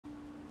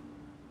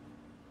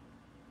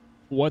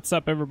What's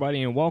up,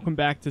 everybody, and welcome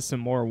back to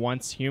some more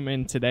Once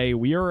Human. Today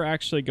we are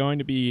actually going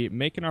to be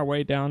making our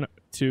way down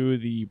to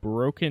the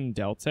Broken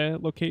Delta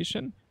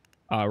location.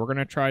 We're going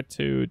to try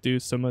to do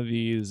some of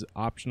these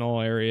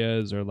optional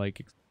areas or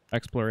like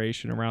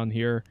exploration around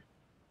here.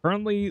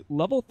 Currently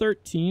level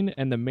 13,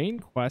 and the main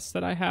quest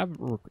that I have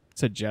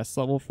suggests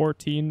level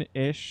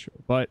 14-ish,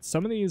 but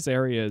some of these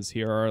areas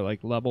here are like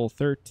level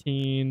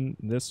 13.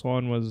 This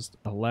one was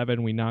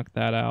 11. We knocked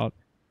that out.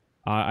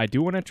 I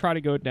do want to try to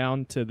go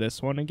down to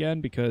this one again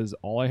because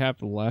all I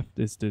have left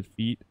is to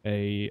defeat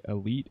a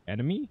elite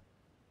enemy.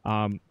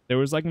 There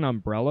was like an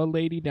umbrella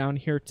lady down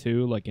here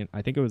too.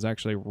 I think it was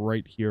actually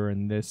right here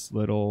in this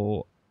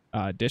little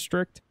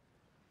district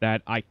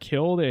that I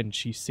killed, and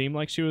she seemed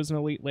like she was an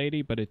elite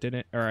lady, but it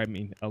didn't, or I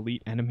mean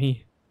elite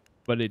enemy,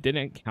 but it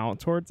didn't count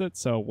towards it.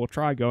 So we'll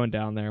try going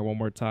down there one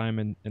more time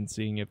and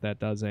seeing if that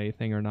does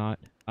anything or not.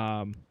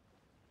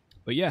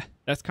 But yeah,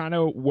 that's kind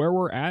of where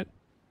we're at.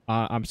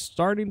 I'm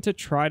starting to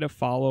try to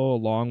follow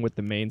along with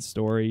the main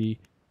story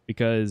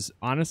because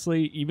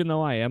honestly, even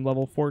though I am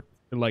level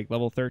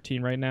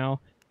 13 right now,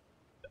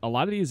 a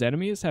lot of these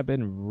enemies have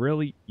been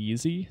really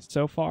easy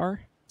so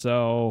far.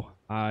 So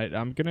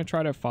I'm going to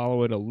try to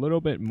follow it a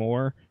little bit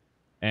more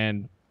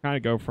and kind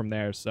of go from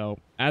there. So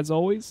as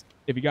always,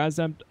 if you guys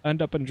end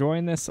up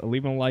enjoying this,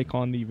 leaving a like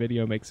on the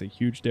video makes a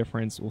huge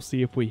difference. We'll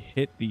see if we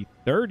hit the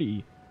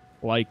 30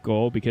 like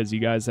goal because you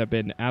guys have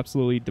been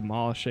absolutely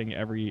demolishing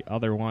every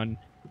other one.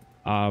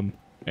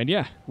 And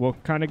yeah, we'll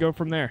kind of go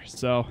from there.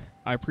 So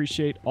I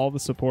appreciate all the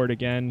support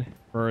again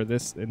for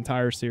this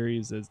entire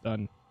series. Has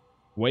done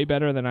way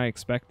better than I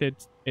expected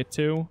it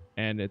to,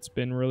 and it's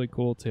been really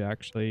cool to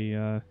actually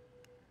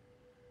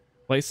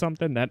play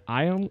something that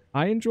I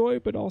enjoy,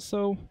 but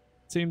also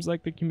it seems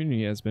like the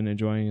community has been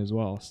enjoying as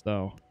well.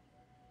 So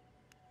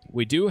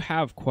we do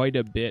have quite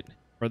a bit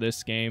for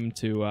this game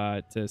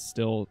to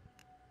still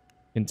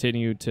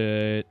continue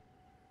to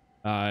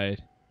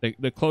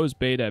The closed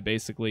beta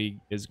basically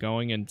is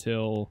going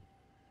until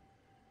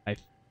I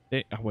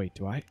think. Oh wait,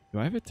 do I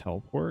have a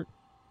teleport?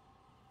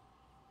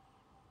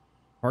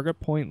 Target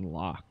point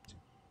locked.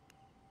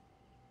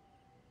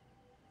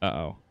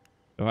 Uh-oh.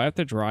 Do I have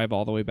to drive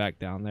all the way back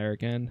down there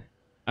again?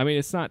 I mean,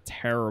 it's not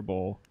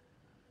terrible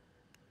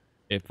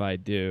if I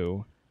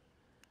do.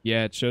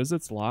 Yeah, it shows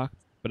it's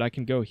locked, but I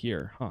can go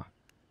here, huh?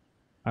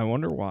 I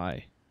wonder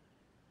why.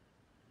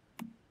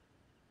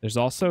 There's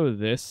also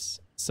this.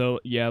 So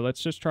yeah,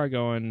 let's just try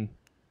going.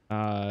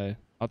 I'll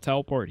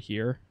teleport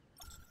here,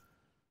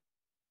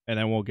 and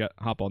then we'll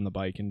hop on the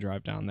bike and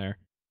drive down there.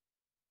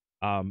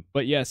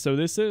 But yeah, so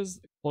this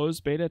is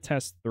closed beta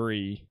test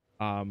 3.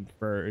 I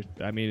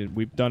mean,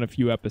 we've done a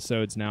few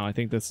episodes now. I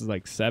think this is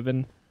like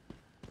 7,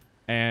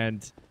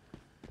 and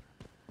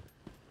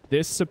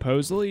this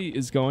supposedly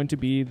is going to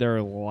be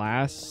their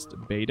last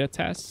beta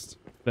test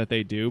that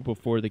they do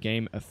before the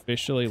game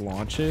officially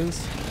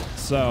launches.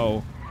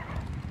 So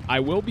I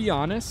will be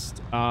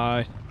honest,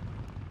 of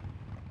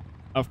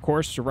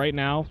course, right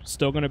now,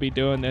 still going to be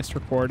doing this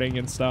recording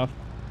and stuff,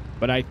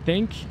 but I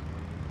think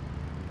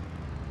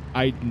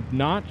I'm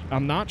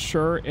not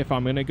sure if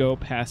I'm going to go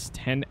past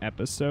 10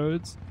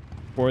 episodes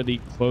for the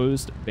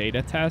closed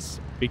beta test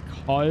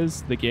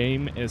because the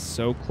game is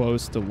so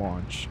close to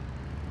launch.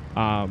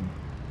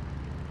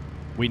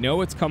 We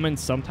know it's coming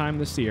sometime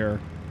this year,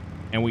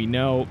 and we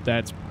know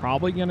that's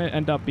probably going to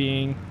end up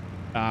being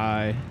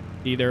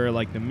either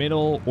like the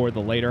middle or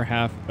the later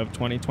half of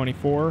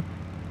 2024,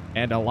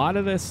 and a lot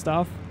of this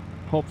stuff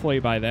hopefully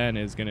by then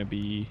is going to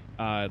be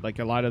like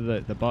a lot of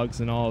the bugs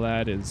and all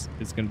that is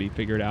going to be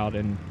figured out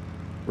and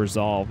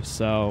resolved.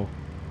 So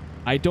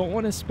I don't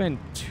want to spend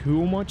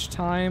too much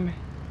time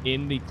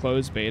in the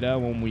closed beta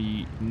when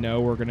we know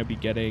we're going to be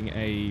getting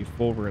a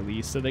full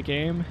release of the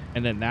game,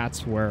 and then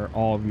that's where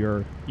all of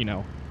your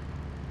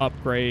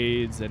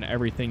upgrades and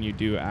everything you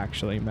do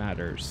actually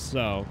matters.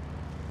 So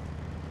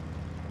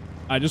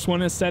I just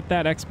want to set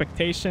that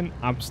expectation.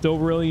 I'm still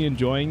really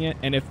enjoying it,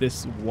 and if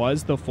this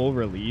was the full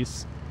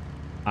release,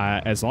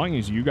 as long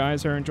as you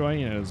guys are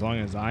enjoying it, as long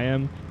as I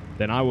am,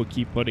 then I will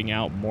keep putting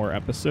out more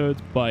episodes.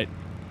 But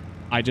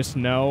I just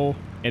know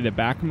in the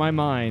back of my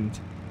mind,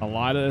 a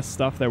lot of the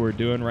stuff that we're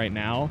doing right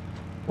now,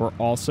 we're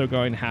also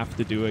going to have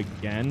to do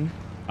again,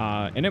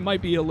 and it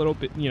might be a little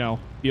bit,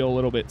 feel a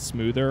little bit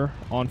smoother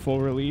on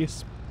full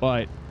release,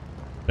 but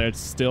there's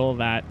still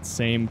that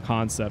same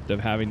concept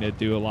of having to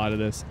do a lot of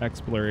this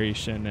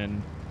exploration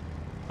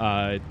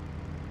and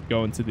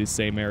go into these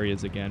same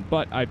areas again.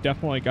 But I've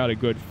definitely got a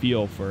good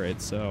feel for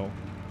it, so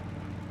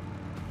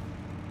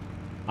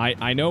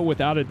I know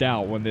without a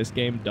doubt when this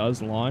game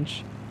does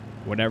launch,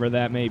 whatever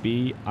that may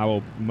be, I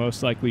will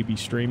most likely be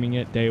streaming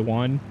it day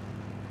one,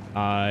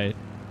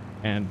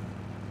 and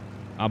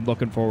I'm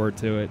looking forward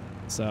to it,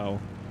 so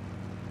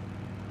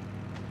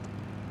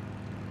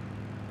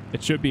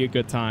it should be a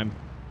good time.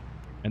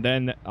 And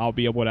then I'll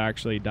be able to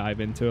actually dive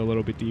into a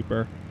little bit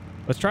deeper.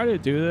 Let's try to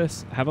do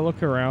this. Have a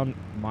look around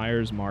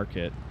Myers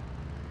Market.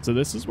 So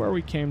this is where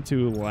we came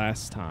to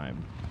last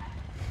time.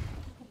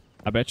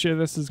 I bet you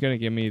this is going to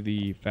give me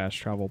the fast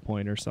travel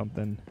point or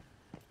something.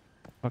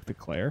 Talk to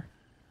Claire.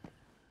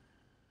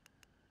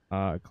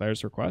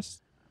 Claire's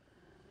request.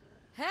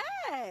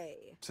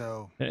 Hey!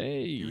 So,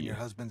 Hey. you and your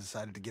husband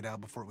decided to get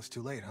out before it was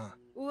too late, huh?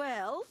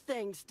 Well,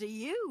 thanks to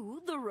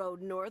you, the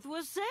road north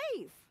was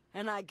safe.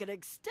 And I could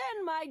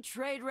extend my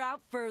trade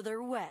route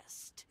further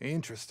west.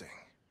 Interesting.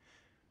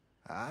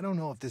 I don't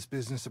know if this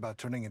business about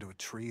turning into a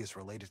tree is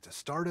related to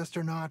Stardust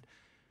or not,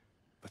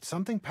 but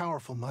something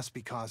powerful must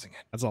be causing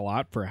it. That's a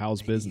lot for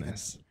house Maybe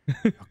business.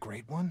 A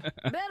great one?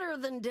 Better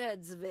than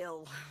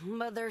Deadsville.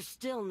 But there's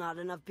still not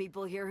enough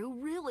people here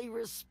who really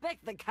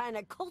respect the kind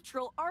of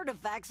cultural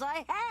artifacts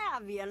I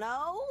have, you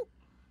know?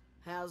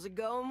 How's it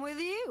going with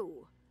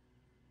you?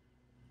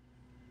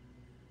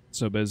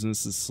 So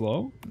business is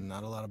slow?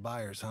 Not a lot of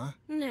buyers, huh?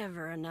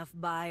 Never enough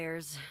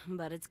buyers,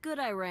 but it's good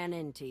I ran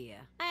into you.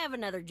 I have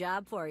another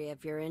job for you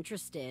if you're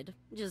interested.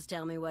 Just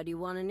tell me what you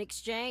want in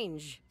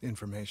exchange.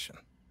 Information.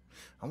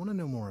 I want to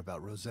know more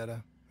about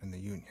Rosetta and the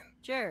Union.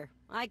 Sure,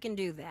 I can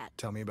do that.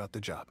 Tell me about the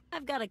job.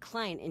 I've got a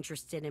client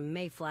interested in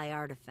Mayfly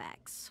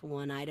artifacts,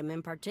 one item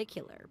in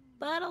particular,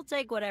 but I'll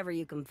take whatever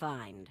you can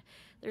find.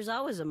 There's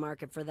always a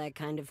market for that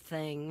kind of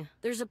thing.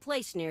 There's a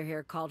place near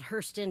here called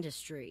Hearst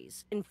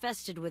Industries,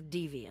 infested with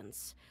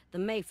deviants. The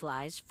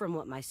Mayflies, from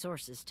what my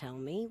sources tell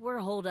me, were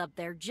holed up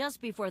there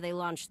just before they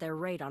launched their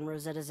raid on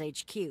Rosetta's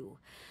HQ.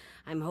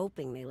 I'm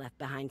hoping they left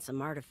behind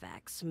some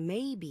artifacts,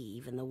 maybe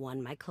even the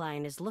one my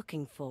client is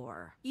looking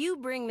for. You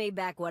bring me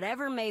back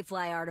whatever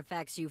Mayfly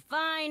artifacts you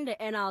find,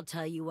 and I'll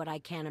tell you what I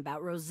can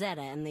about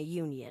Rosetta and the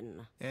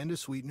Union. And a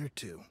sweetener,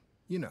 too.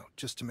 You know,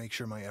 just to make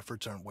sure my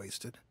efforts aren't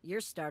wasted.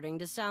 You're starting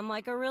to sound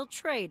like a real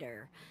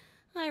trader.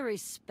 I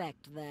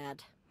respect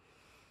that.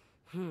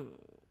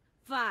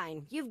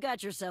 Fine, you've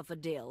got yourself a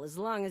deal, as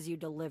long as you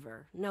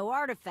deliver. No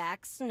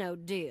artifacts, no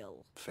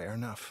deal. Fair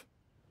enough.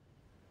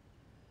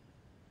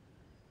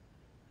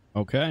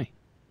 Okay.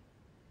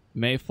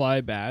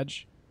 Mayfly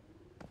badge.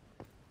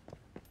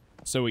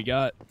 So we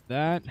got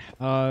that.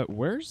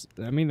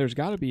 There's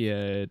got to be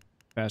a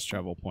fast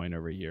travel point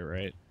over here,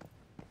 right?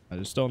 I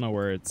just don't know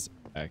where it's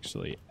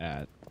actually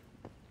at.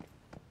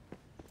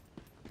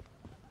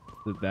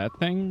 Is that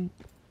thing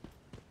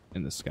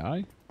in the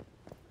sky?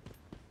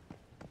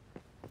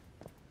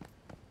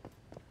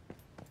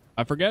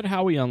 I forget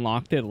how we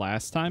unlocked it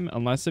last time,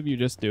 unless if you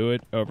just do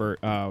it over...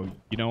 Oh,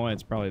 you know what?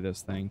 It's probably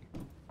this thing.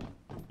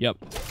 Yep.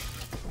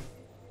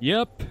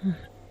 Yep.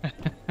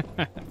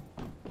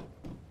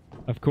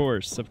 Of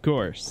course, of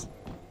course.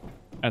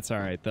 That's all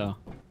right, though.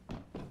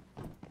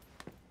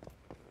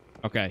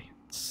 Okay,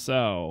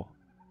 so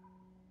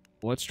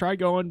let's try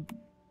going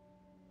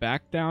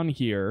back down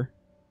here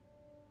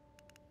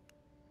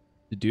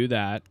to do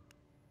that.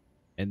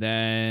 And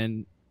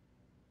then,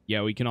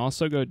 yeah, we can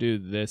also go do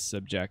this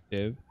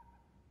objective.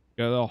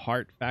 Go to the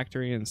Heart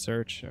Factory and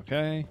search.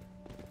 Okay.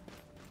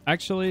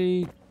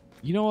 Actually,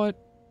 you know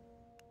what?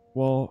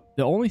 Well,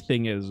 the only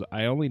thing is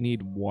I only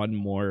need one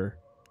more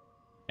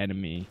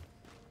enemy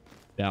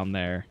down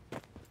there.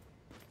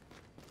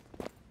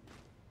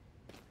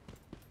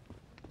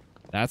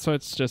 That's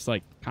what's just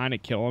like kind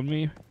of killing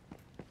me.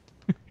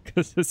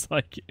 Because it's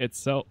like, it's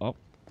so... Oh.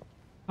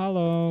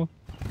 Hello.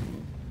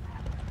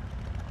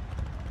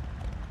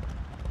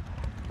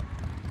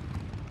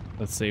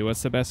 Let's see,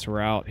 what's the best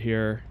route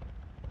here?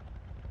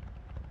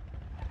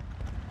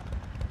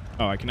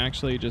 Oh, I can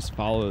actually just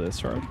follow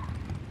this road.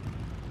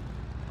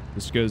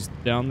 This goes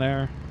down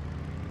there.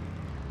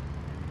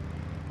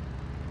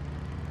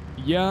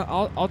 Yeah,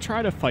 I'll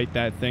try to fight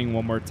that thing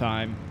one more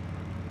time.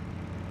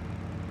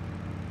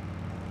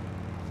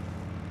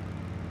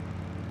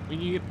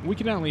 We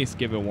can at least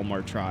give it one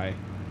more try.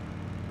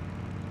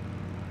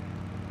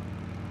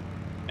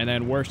 And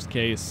then worst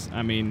case,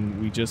 I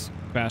mean, we just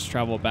fast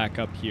travel back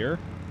up here.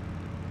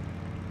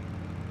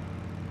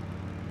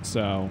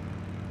 So,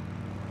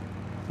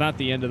 it's not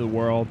the end of the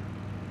world.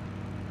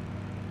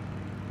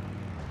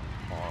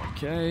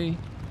 Okay.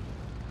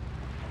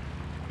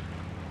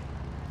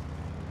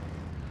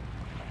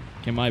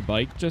 Can my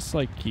bike just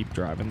like keep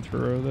driving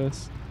through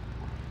this?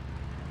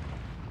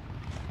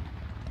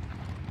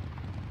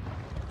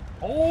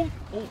 Oh,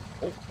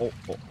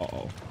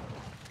 uh-oh.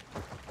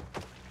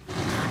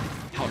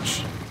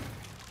 Ouch.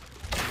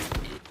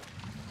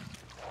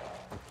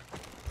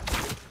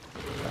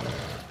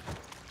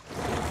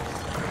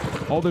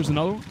 Oh, there's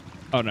another one?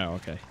 Oh, no,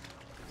 okay.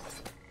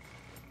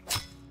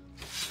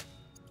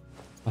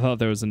 I thought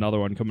there was another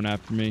one coming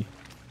after me.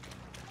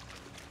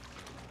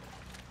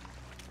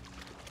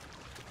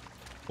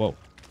 Whoa.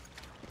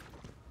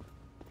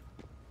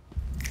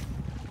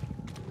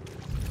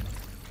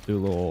 Do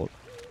a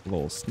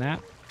little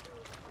snap.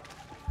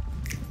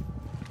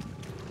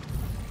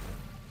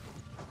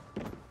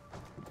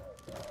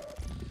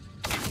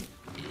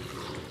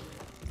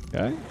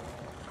 Okay.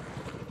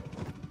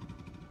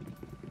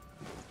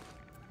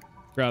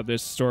 Grab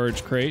this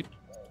storage crate.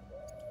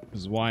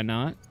 Because why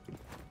not?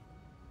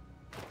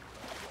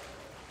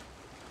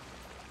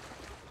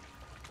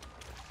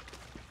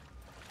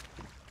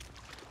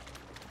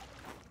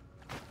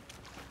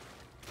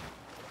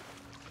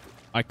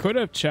 I could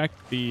have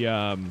checked the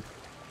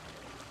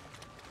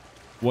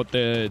what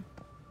the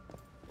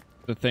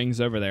things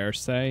over there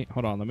say.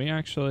 Hold on, let me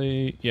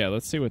actually... Yeah,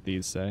 let's see what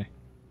these say.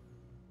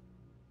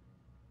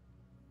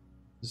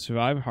 To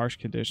survive harsh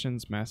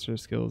conditions, master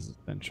skill is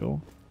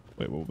essential.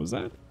 Wait, what was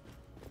that?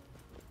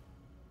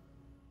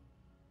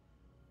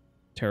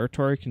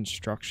 Territory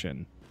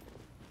construction.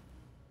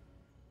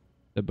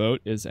 The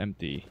boat is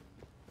empty.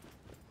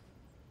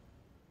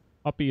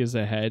 Puppy is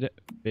ahead.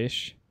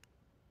 Fish.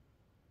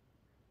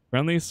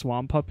 Friendly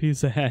swamp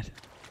puppies ahead.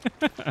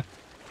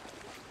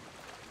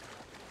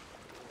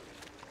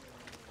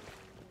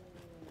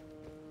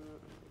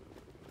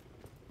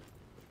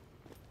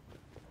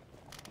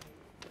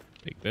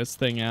 Take this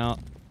thing out.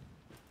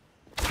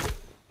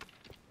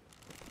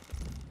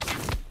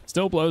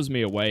 Still blows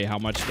me away how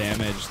much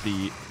damage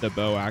the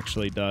bow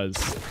actually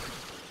does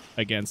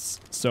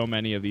against so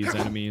many of these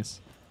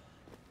enemies.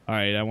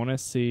 Alright, I want to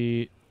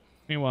see...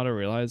 Meanwhile, I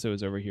realized it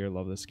was over here.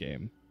 Love this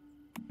game.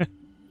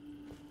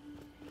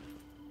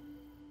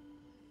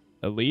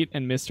 Elite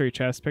and mystery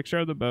chest. Picture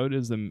of the boat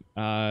is the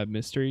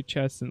mystery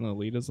chest, and the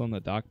elite is on the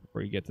dock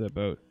before you get to the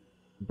boat.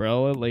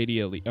 Umbrella Lady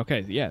Elite.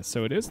 Okay, yeah,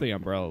 so it is the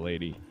Umbrella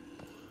Lady.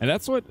 And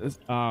that's what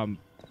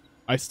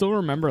I still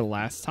remember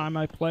last time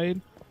I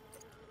played,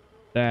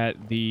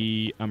 that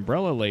the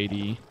Umbrella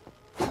Lady...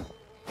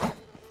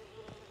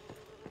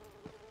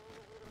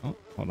 Oh,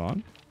 hold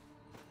on.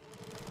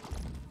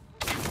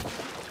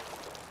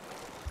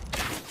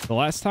 The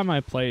last time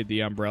I played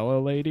the Umbrella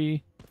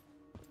Lady,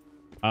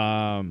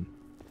 there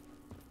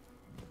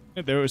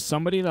was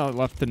somebody that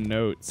left a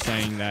note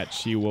saying that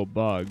she will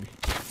bug,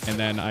 and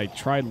then I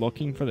tried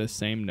looking for the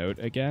same note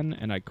again,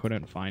 and I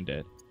couldn't find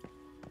it.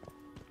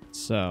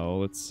 So,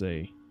 let's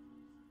see.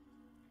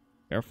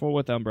 Careful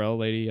with the Umbrella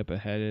Lady up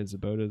ahead as the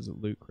boat is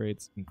loot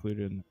crates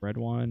included in the red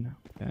one.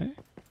 Okay.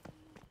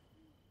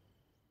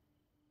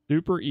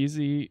 Super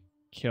easy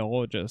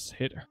kill. Just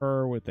hit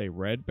her with a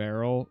red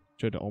barrel.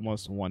 Should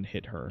almost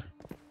one-hit her.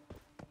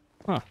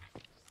 Huh.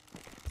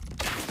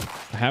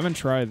 I haven't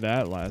tried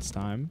that last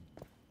time.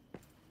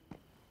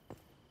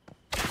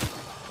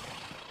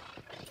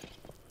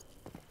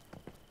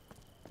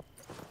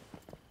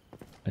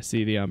 I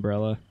see the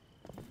umbrella.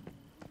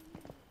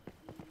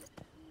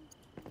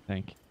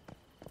 Thank you.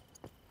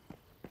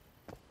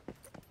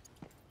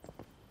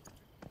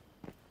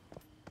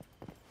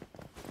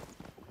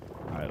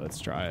 Alright, let's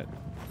try it.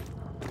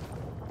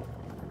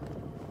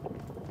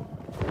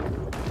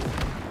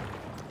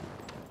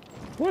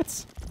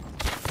 What?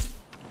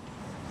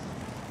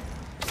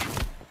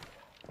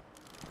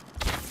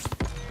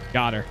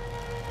 Got her.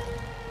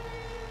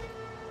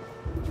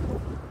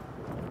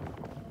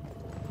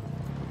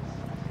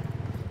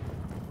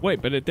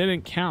 Wait, but it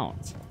didn't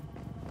count.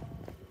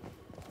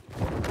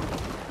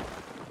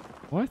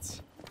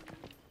 What?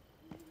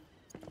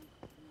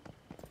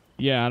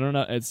 Yeah, I don't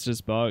know. It's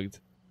just bugged.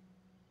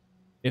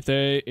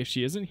 If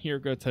she isn't here,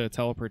 go to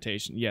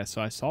teleportation. Yeah,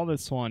 so I saw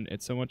this one.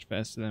 It's so much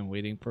faster than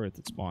waiting for it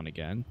to spawn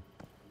again.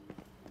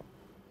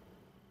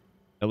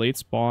 Elite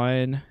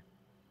spawn.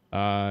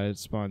 It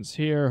spawns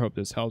here. Hope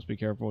this helps. Be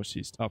careful.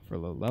 She's tough for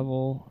low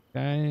level.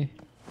 Okay.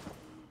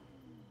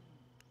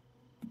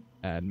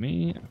 Add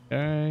me.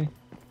 Okay.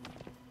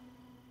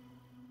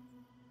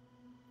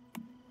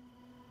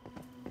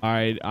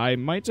 Alright, I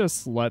might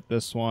just let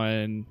this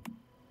one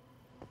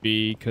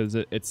be because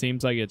it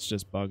seems like it's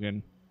just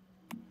bugging.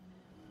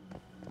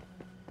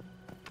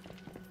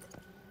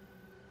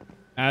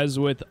 As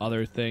with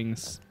other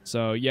things.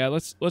 So yeah,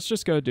 let's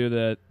just go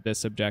do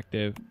this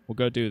objective. We'll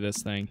go do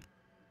this thing.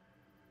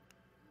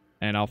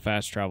 And I'll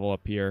fast travel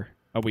up here.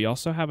 Oh, we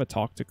also have a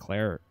talk to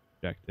Claire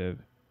objective.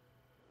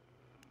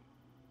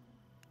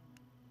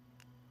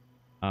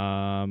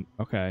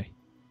 Okay.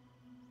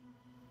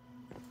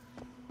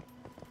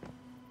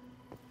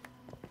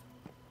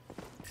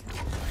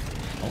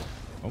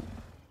 Oh.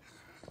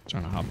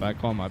 Trying to hop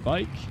back on my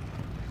bike.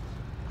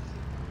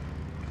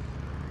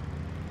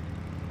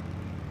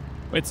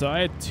 Wait, so I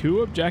had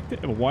two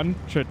objectives. One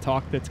to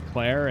talk to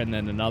Claire, and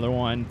then another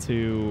one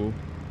to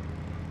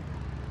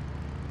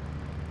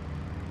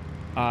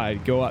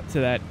go up to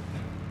that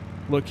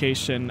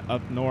location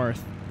up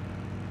north.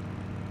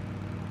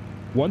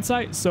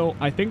 So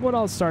I think what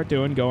I'll start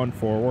doing going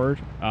forward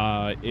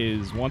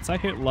is once I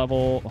hit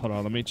level... Hold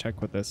on, let me check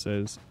what this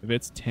is. If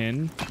it's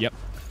tin, yep,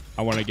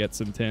 I want to get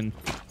some tin.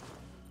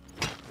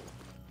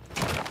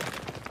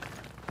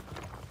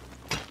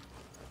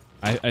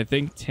 I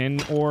think tin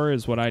ore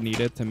is what I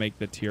needed to make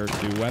the tier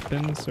 2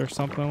 weapons or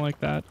something like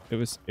that. It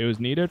was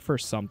needed for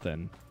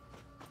something.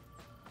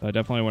 So I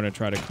definitely want to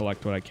try to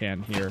collect what I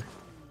can here.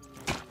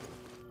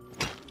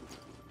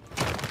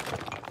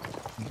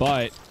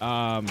 But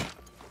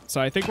so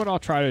I think what I'll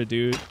try to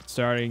do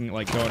starting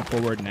like going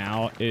forward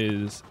now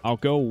is I'll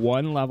go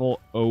one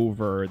level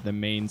over the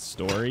main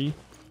story,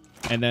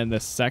 and then the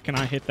second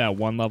I hit that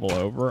one level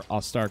over,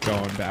 I'll start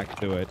going back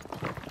to it.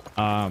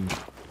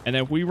 And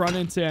if we run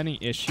into any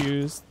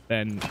issues,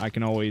 then I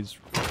can always,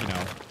 you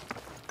know,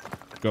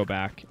 go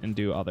back and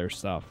do other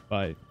stuff.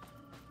 But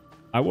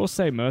I will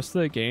say most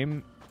of the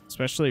game,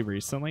 especially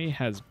recently,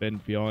 has been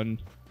feeling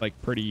like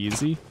pretty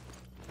easy.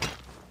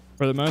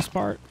 for the most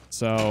part.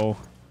 So,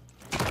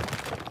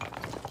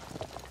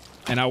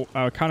 and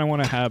I kind of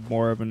want to have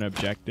more of an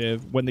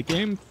objective. When the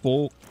game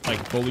fully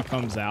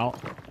comes out,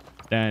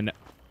 then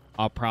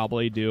I'll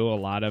probably do a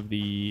lot of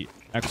the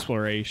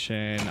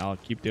exploration. I'll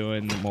keep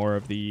doing more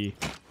of the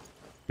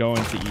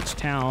going to each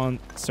town,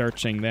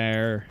 searching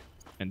there,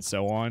 and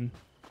so on.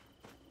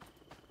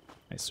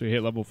 Nice, so we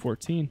hit level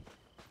 14.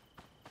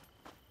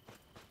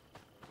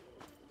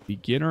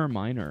 Beginner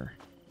miner.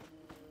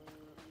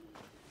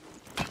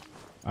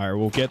 Alright,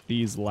 we'll get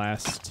these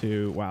last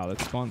two. Wow,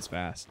 that spawns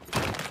fast.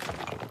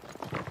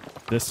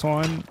 This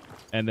one,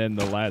 and then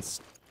the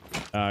last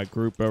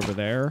group over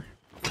there.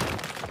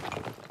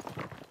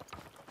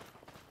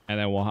 And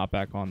then we'll hop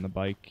back on the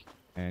bike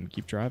and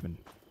keep driving.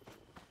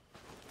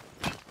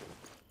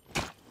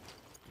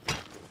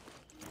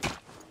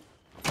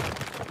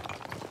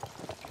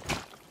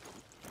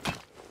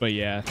 But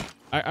yeah,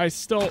 I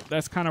still,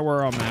 that's kind of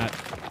where I'm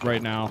at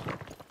right now.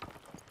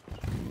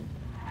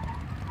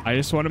 I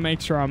just want to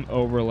make sure I'm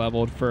over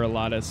leveled for a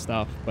lot of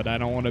stuff, but I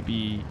don't want to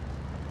be,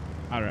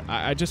 I don't know.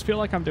 I just feel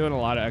like I'm doing a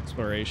lot of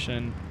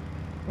exploration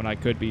when I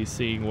could be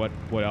seeing what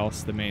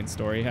else the main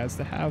story has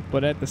to have.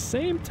 But at the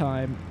same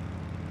time,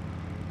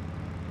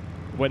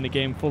 when the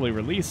game fully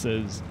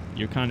releases,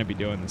 you'll kind of be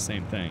doing the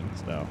same thing.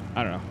 So,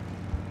 I don't know.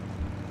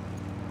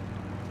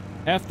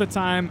 Half the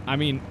time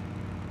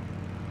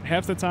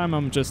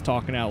I'm just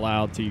talking out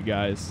loud to you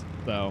guys.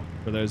 So,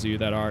 for those of you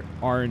that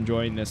are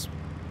enjoying this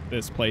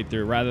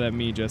playthrough, rather than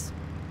me just,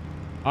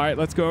 all right,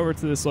 let's go over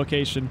to this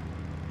location.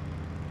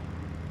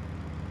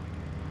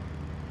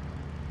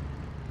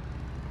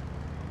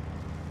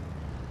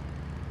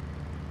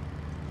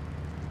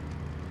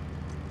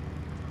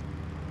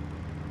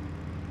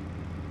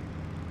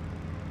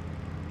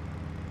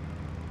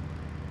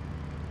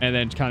 And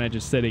then kind of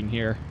just sitting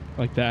here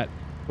like that,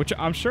 which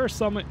I'm sure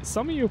some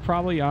of you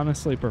probably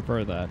honestly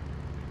prefer that.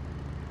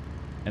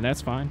 And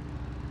that's fine.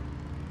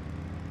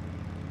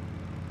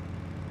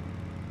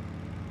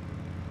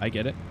 I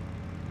get it.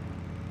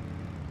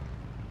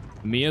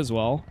 Me as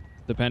well,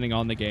 depending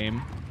on the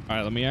game. All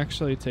right, let me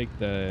actually take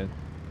the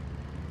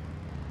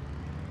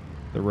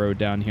road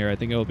down here. I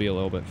think it'll be a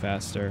little bit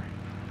faster.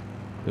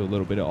 Do a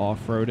little bit of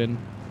off-roading.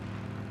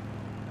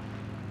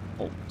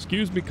 Oh,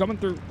 excuse me, coming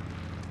through.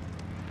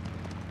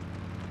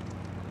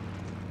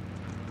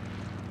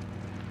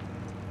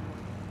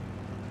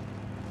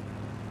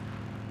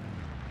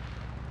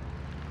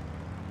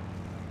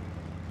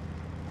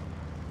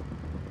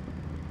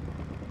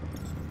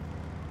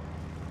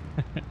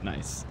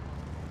 Nice.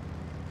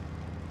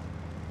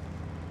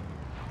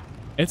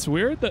 It's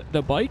weird that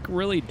the bike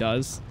really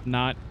does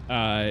not,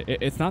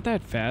 it's not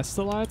that fast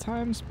a lot of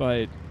times,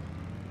 but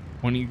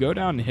when you go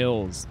down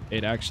hills,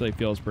 it actually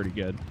feels pretty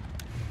good.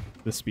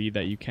 The speed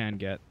that you can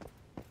get.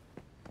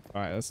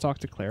 All right, let's talk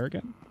to Claire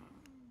again.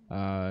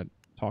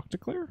 Talk to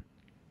Claire?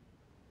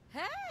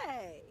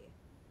 Hey!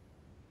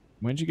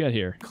 When'd you get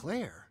here?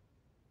 Claire?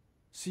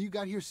 So you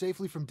got here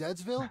safely from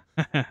Deadsville?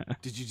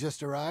 Did you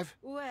just arrive?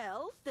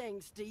 Well,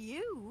 thanks to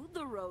you,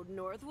 the road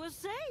north was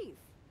safe.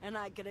 And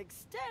I could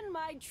extend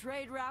my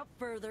trade route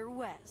further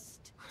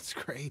west. That's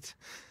great.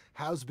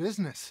 How's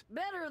business?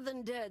 Better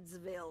than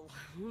Deadsville,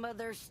 but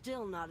there's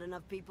still not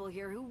enough people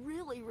here who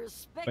really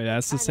respect. Wait,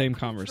 that's the kind same of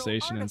cultural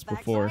conversation as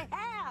artifacts before.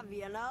 I have,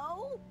 you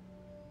know?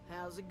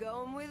 How's it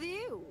going with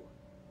you?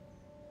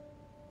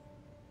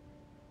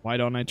 Why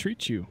don't I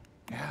treat you?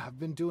 Yeah, I've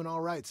been doing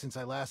all right since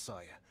I last saw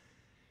you.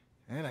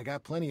 And I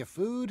got plenty of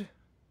food.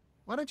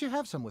 Why don't you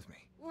have some with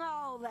me?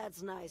 Oh,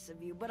 that's nice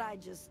of you, but I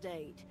just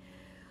ate.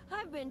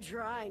 I've been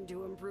trying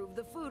to improve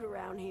the food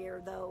around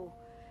here, though.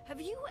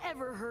 Have you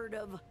ever heard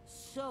of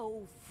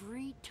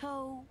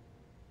sofrito?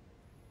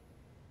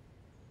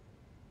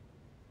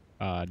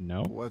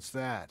 No. What's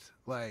that?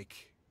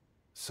 Like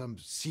some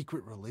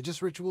secret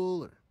religious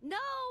ritual? Or...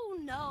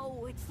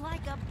 No, it's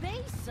like a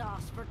base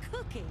sauce for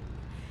cooking.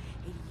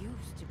 It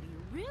used to be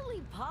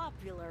really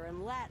popular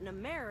in Latin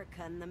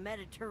America and the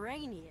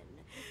Mediterranean.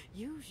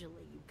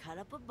 Usually you cut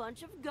up a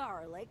bunch of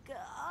garlic,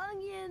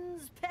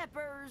 onions,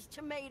 peppers,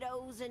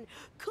 tomatoes, and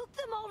cook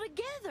them all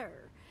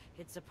together.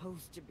 It's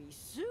supposed to be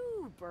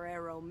super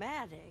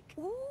aromatic.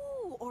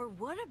 Ooh, or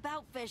what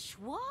about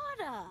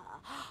feijoada?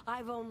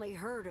 I've only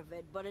heard of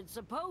it, but it's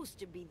supposed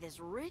to be this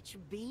rich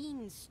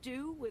bean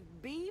stew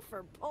with beef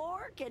or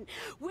pork, and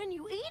when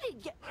you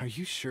eat it, Are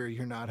you sure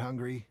you're not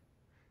hungry?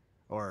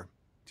 Or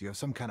do you have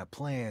some kind of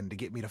plan to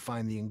get me to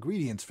find the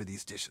ingredients for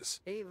these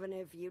dishes? Even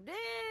if you did,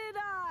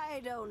 I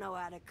don't know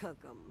how to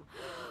cook them.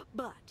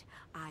 But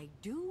I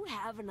do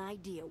have an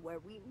idea where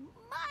we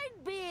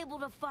might be able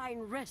to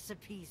find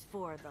recipes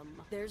for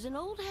them. There's an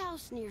old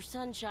house near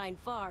Sunshine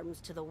Farms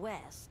to the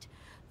west.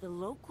 The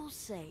locals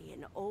say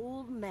an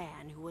old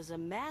man who was a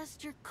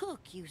master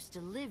cook used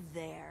to live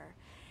there.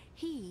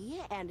 He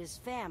and his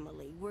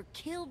family were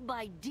killed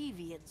by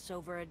deviants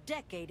over a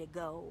decade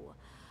ago.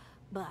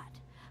 But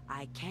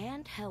I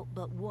can't help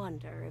but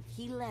wonder if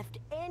he left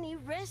any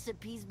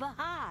recipes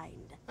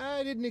behind.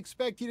 I didn't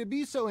expect you to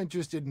be so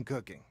interested in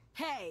cooking.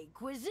 Hey,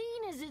 cuisine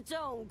is its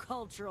own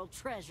cultural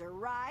treasure,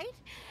 right?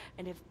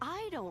 And if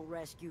I don't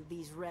rescue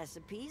these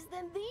recipes,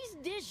 then these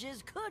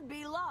dishes could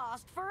be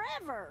lost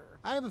forever.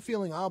 I have a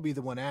feeling I'll be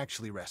the one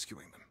actually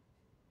rescuing them.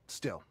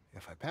 Still,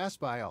 if I pass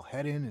by, I'll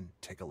head in and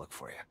take a look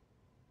for you.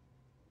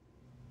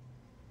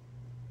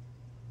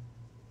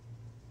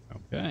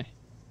 Okay.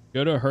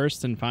 Go to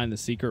Hearst and find the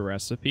secret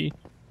recipe.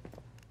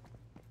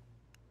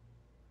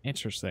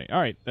 Interesting. All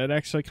right, that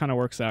actually kind of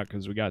works out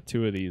because we got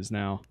 2 of these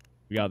now.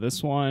 We got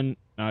this one.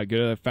 Go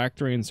to the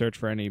factory and search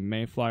for any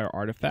mayfly or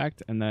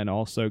artifact, and then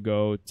also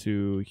go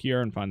to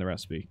here and find the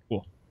recipe.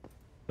 Cool.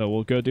 So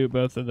we'll go do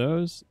both of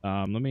those.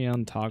 Let me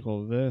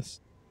untoggle this.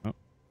 Oh.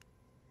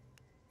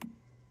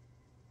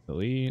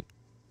 Delete.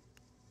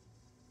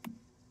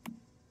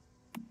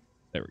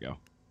 There we go.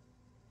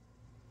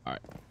 All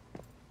right.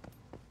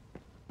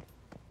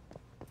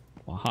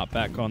 We'll hop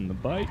back on the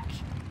bike.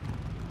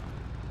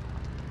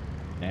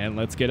 And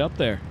let's get up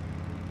there.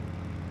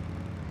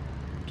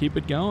 Keep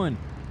it going.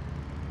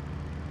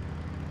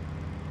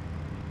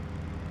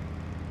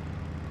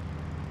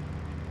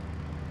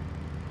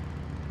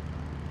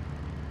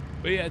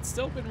 But yeah, it's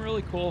still been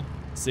really cool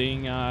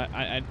seeing,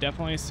 I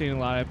definitely seen a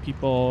lot of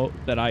people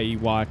that I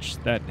watch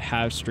that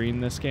have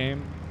streamed this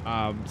game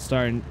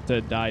starting to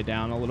die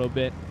down a little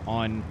bit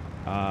on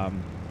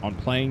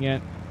playing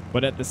it.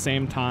 But at the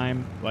same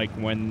time, like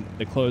when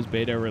the closed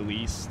beta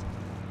released,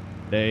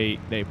 they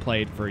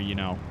played for, you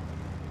know,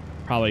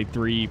 probably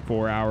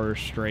 3-4 hours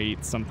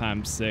straight,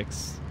 sometimes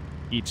 6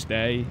 each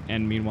day.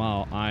 And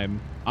meanwhile,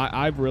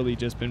 I've really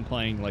just been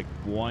playing like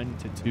 1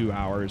 to 2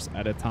 hours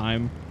at a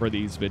time for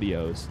these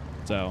videos.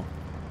 So,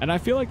 and I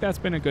feel like that's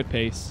been a good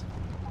pace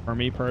for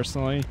me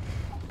personally.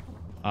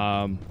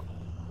 I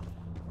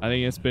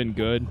think it's been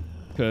good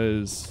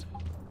because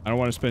I don't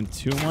want to spend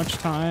too much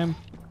time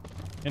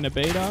in a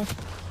beta.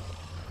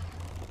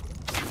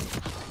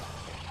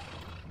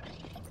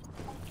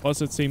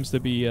 Plus, it seems to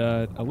be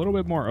a little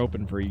bit more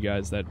open for you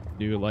guys that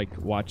do like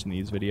watching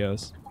these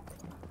videos.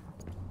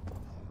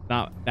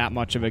 Not that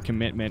much of a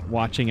commitment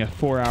watching a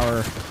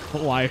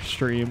 4-hour live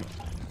stream.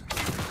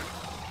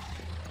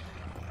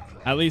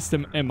 At least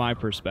in my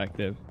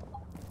perspective.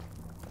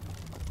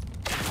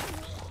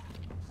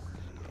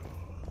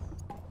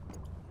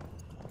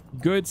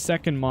 Good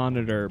second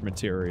monitor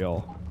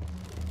material.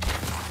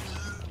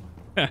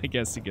 I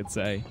guess you could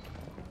say.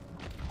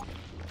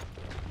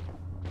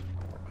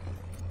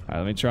 All right,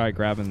 let me try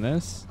grabbing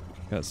this.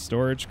 Got a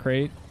storage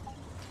crate.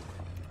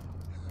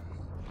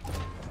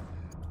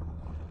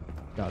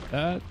 Got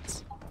that.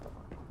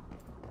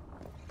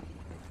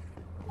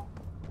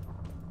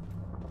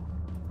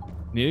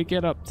 Need to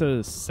get up to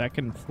the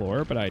 2nd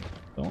floor, but I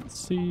don't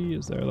see...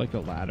 Is there like a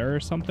ladder or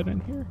something in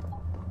here?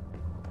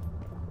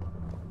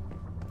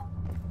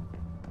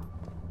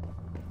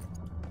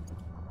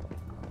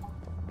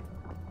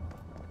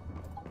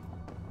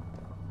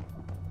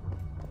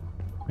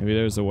 Maybe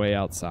there's a way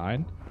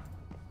outside.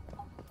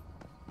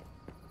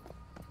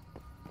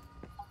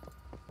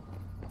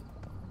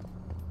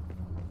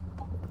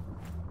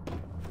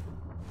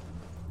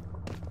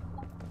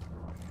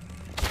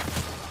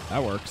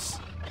 That works.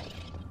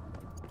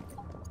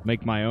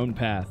 Make my own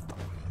path.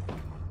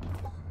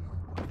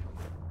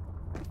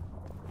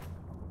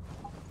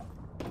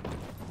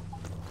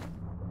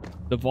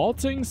 The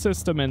vaulting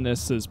system in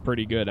this is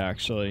pretty good,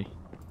 actually.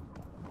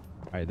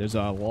 All right, there's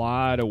a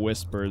lot of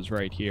whispers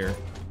right here.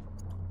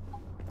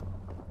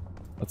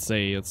 Let's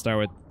see. Let's start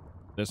with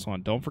this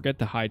one. Don't forget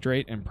to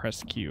hydrate and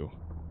press Q.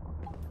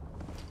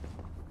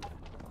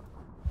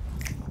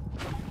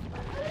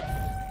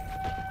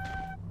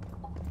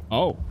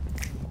 Oh.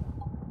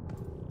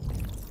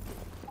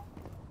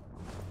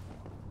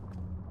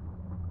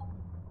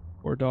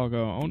 Poor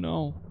doggo. Oh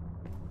no.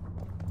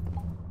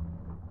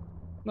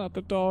 Not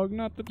the dog,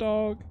 not the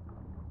dog.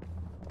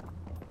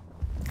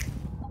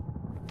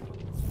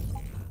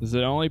 Does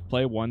it only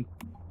play one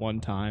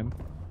time?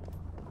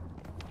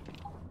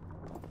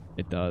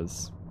 It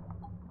does.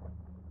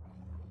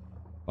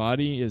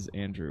 Body is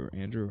Andrew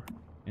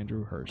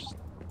Hurst.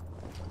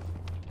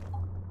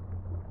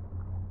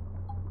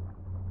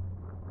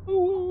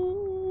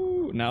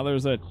 Ooh, now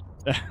there's a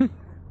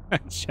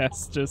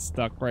chest just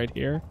stuck right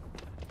here.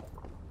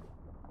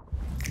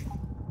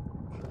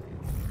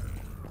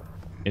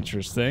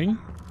 Interesting.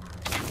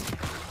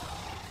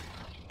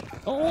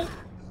 Oh.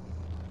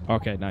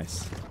 Okay,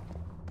 nice.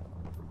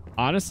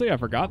 Honestly, I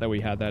forgot that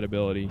we had that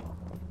ability.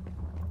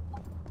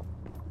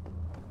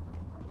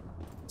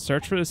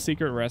 Search for the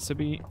secret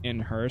recipe in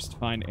Hearst.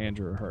 Find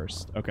Andrew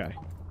Hurst. Okay.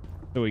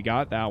 So we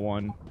got that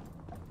one.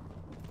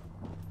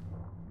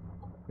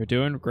 You're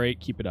doing great.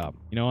 Keep it up.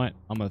 You know what?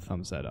 I'm going to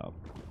thumbs that up.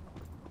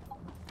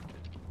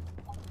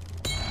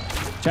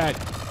 Chat,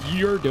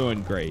 you're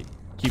doing great.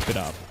 Keep it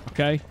up.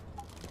 Okay?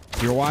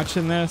 If you're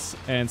watching this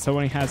and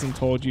somebody hasn't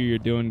told you you're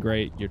doing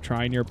great, you're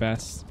trying your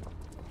best.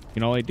 You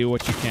can only do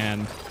what you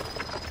can.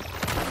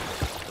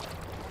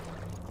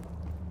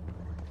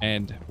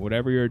 And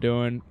whatever you're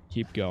doing,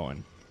 keep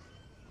going.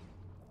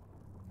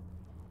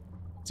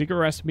 Secret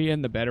recipe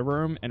in the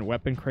bedroom and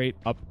weapon crate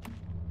up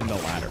And the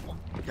ladder. Oh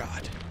my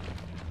god.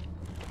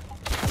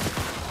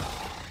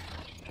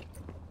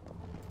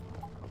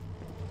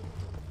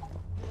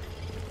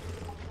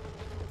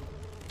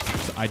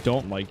 I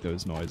don't like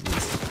those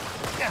noises.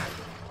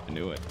 I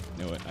knew it.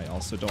 Knew it. I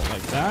also don't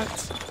like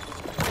that.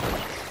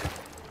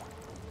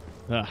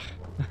 Ugh.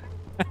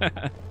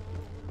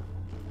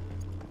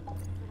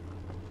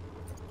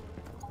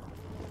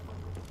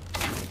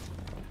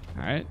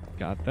 Alright,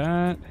 got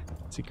that.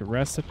 Seek a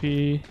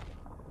recipe.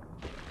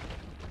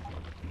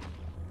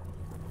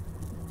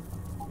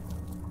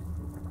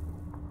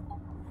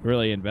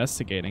 Really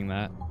investigating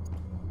that.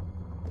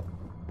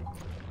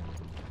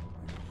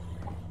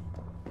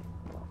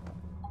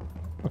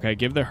 Okay,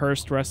 give the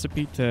Hearst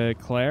recipe to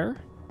Claire.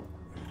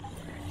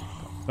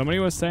 Somebody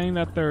was saying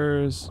that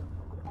there's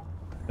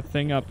a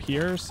thing up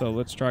here, so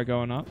let's try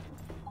going up.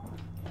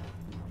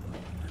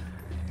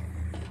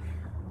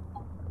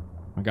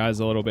 My guy's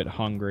a little bit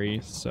hungry,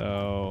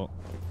 so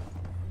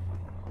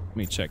let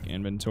me check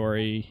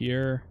inventory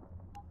here.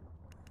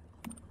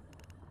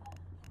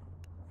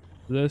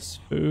 This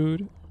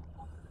food?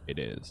 It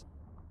is.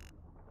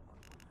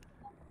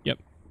 Yep.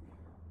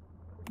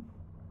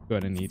 Go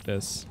ahead and eat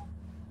this.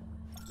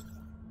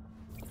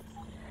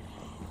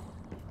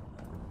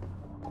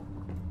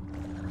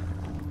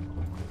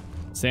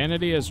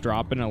 Sanity is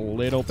dropping a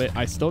little bit.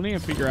 I still need to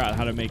figure out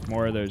how to make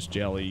more of those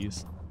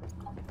jellies.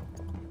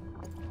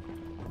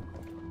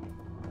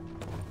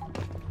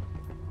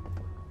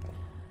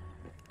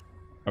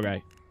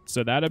 Okay,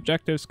 so that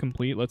objective's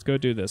complete. Let's go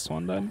do this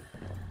one then.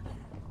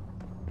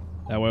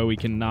 That way we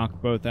can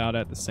knock both out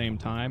at the same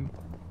time.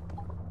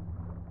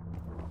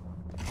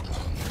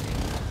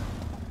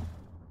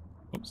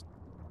 Oops.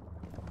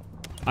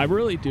 I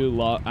really do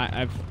love...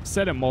 I've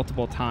said it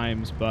multiple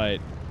times,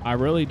 but I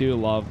really do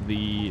love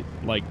the,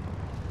 like,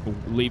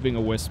 leaving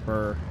a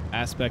whisper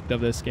aspect of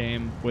this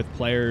game with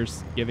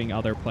players giving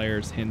other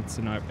players hints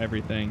and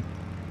everything.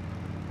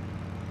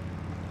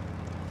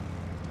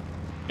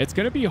 It's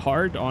going to be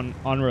hard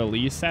on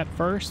release at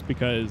first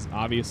because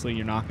obviously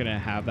you're not going to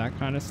have that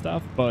kind of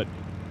stuff. But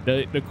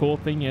the cool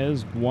thing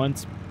is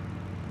once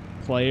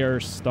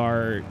players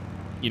start,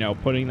 you know,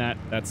 putting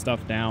that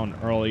stuff down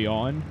early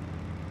on,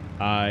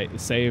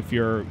 say if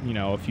you're, you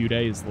know, a few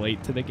days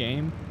late to the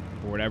game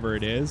or whatever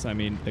it is, I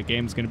mean, the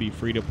game's going to be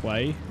free to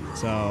play.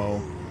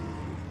 So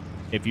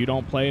if you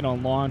don't play it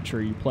on launch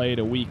or you play it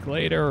a week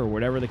later or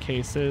whatever the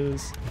case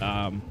is,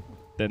 then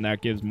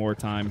that gives more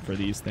time for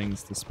these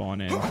things to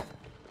spawn in.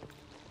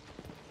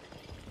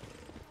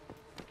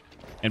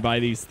 And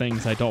by these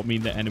things, I don't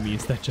mean the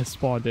enemies that just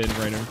spawned in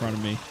right in front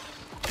of me.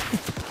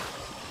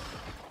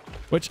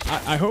 Which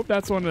I hope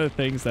that's one of the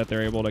things that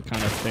they're able to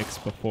kind of fix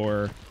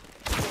before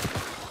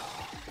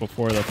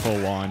the full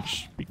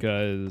launch,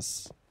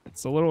 because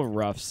it's a little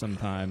rough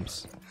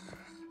sometimes.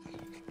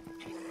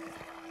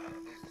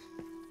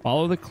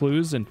 Follow the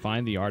clues and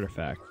find the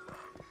artifact.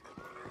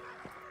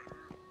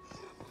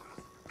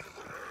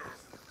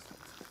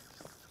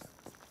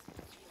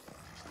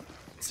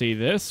 See,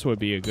 this would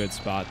be a good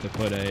spot to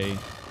put an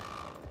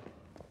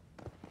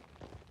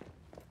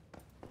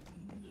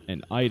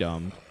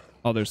item.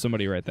 Oh, there's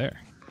somebody right there.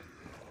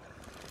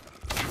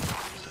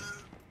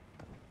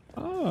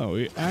 Oh,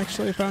 we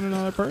actually found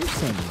another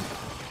person.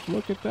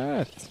 Look at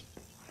that.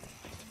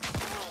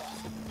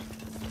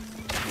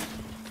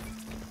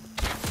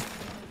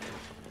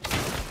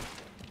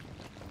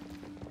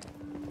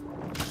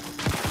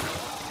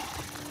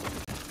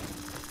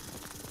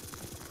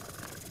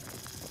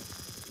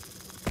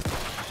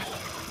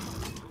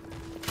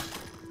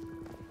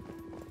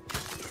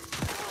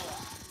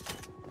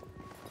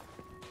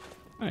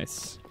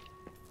 Nice.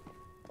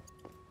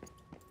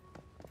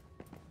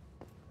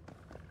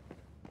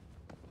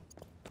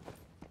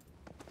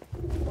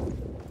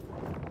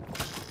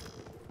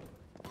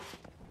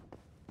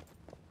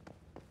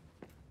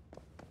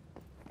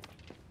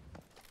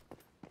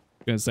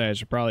 Gonna say I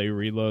should probably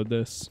reload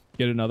this.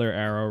 Get another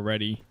arrow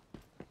ready.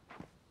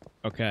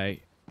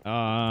 Okay.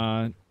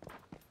 Okay,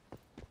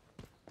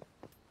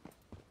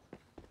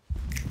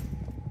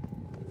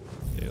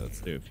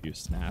 let's do a few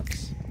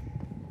snaps.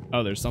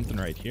 Oh, there's something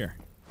right here.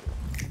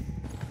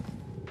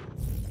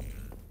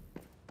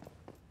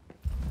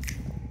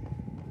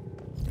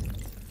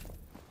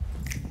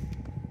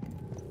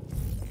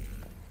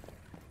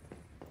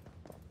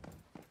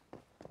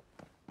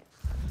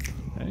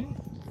 Okay.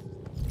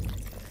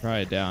 Try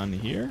it down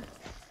here.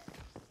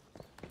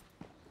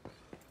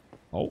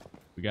 Oh,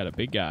 we got a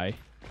big guy.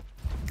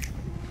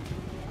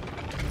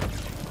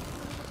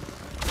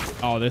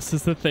 Oh, this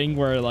is the thing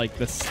where, like,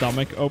 the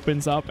stomach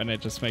opens up and it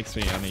just makes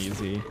me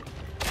uneasy.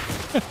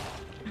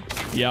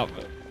 Yep.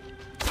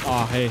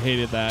 Oh, I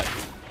hated that.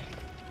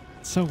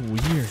 It's so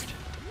weird.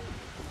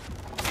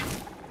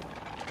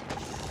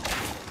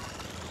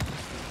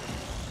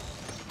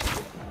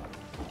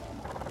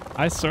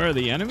 I swear,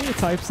 the enemy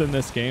types in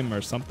this game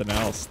are something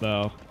else,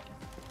 though.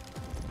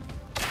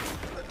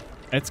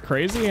 It's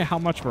crazy how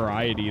much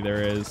variety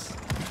there is.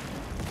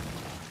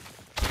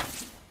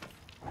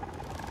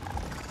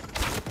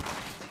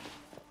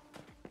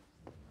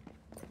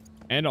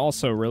 And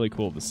also really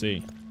cool to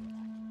see.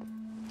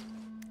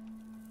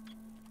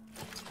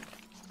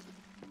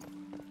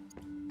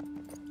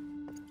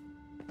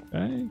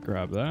 Okay,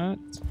 grab that.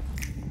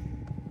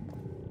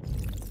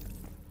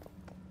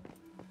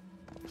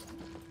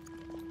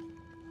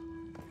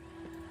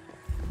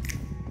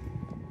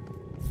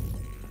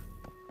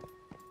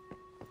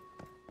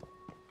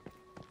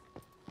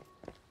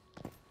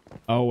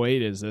 Oh,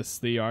 wait, is this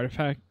the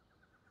artifact?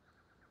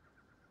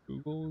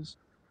 Google's?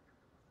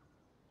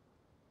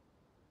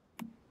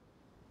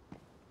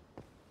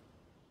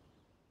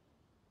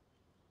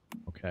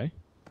 Okay.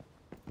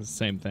 It's the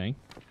same thing.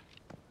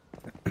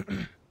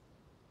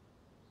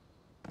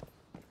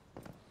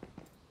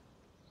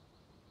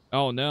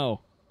 Oh,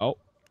 no. Oh.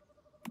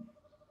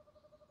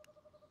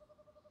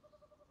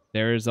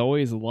 There is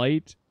always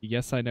light.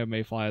 Yes, I know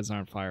mayflies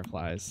aren't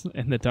fireflies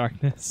in the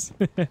darkness.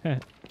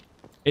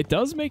 It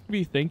does make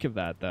me think of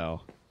that,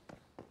 though.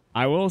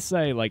 I will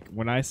say, like,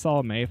 when I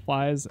saw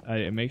mayflies,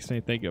 it makes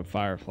me think of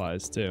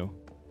fireflies, too.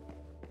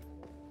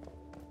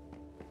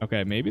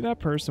 Okay, maybe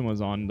that person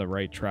was on the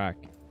right track.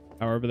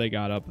 However they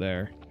got up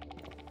there.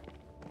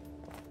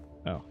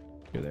 Oh,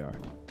 here they are.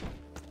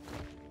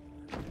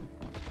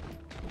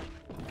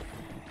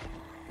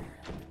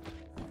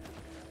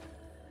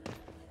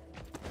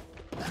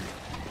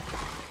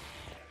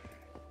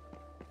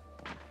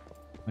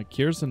 Like,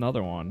 here's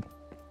another one.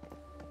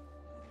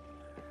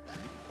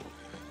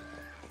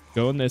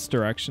 Go in this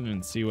direction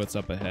and see what's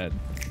up ahead.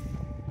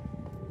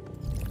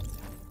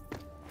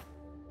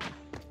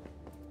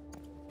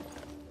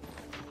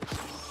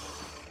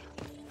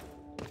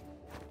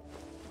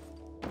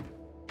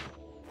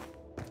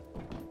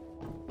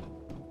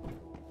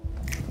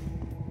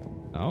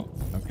 Oh,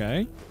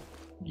 okay.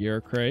 Gear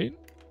crate.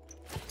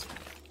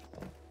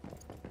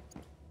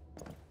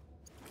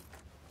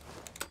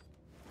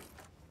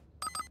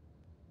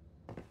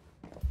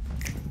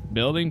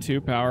 Building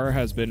 2 power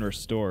has been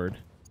restored.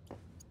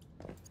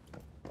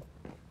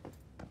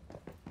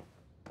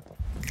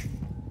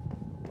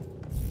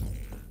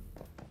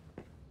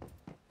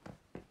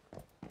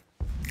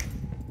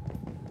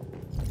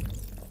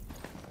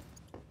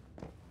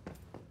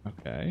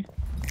 Okay.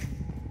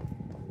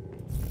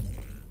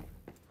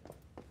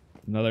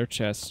 Another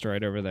chest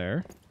right over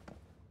there.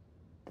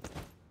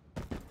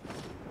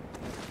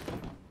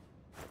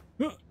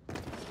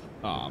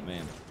 Oh,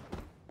 man.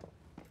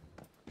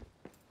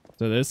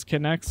 So this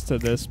connects to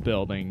this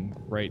building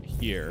right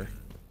here.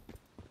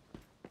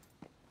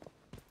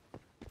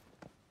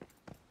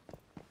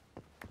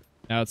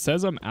 Now it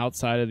says I'm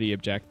outside of the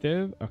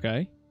objective.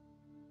 Okay.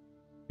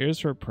 Here's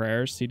for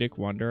prayer, Cedic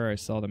Wonder. I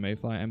saw the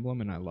Mayfly emblem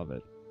and I love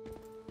it.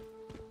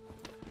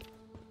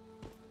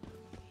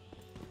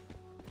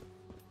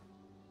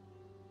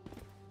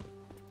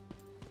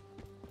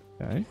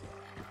 Okay.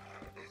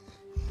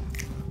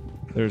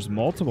 There's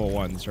multiple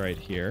ones right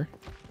here.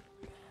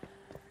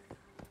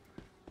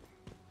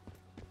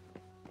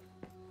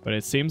 But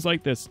it seems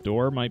like this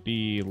door might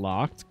be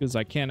locked because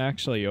I can't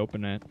actually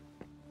open it.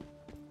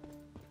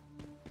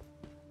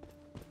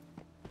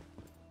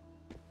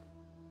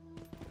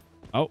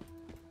 Oh.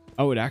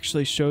 Oh, it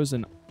actually shows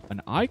an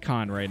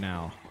icon right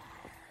now.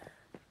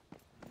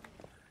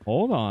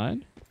 Hold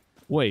on.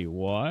 Wait,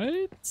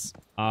 what?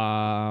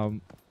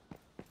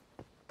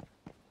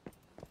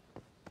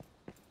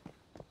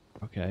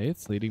 Okay,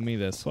 it's leading me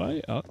this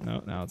way. Oh,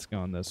 no, now it's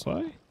going this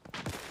way.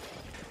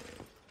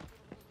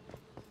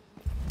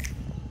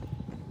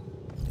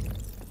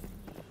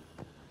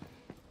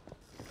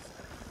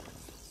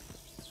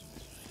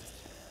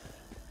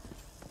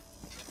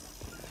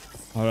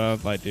 What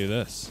if I do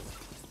this?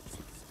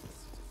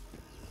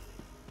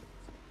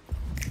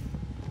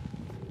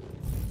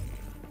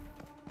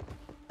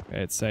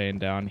 Okay, it's saying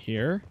down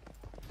here.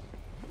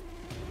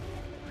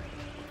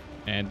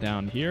 And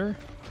down here.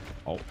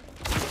 Oh.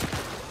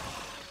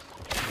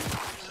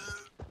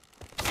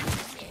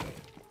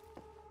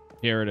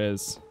 Here it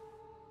is.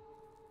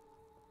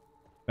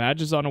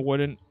 Badges on a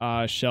wooden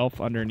shelf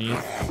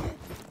underneath.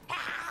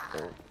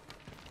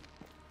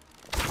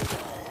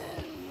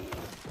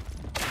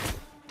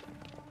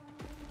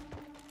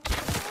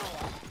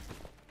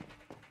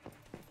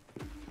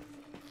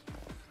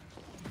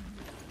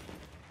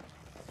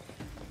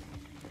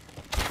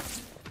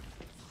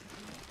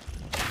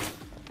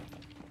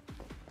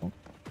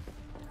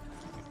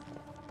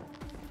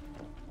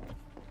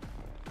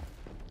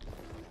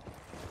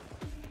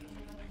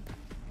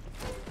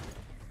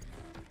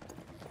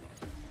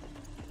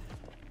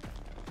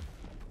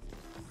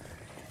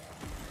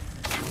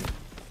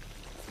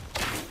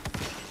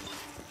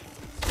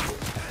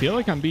 I feel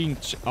like I'm being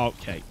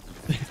okay.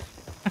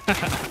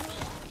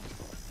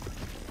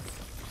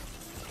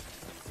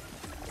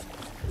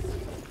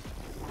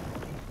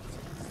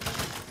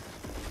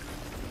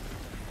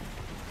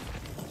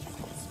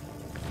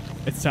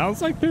 It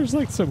sounds like there's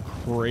like some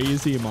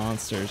crazy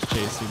monsters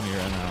chasing me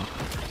right now.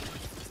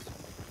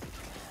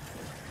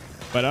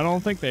 But I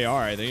don't think they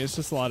are. I think it's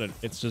just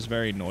it's just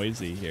very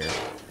noisy here.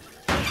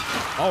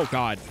 Oh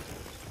God.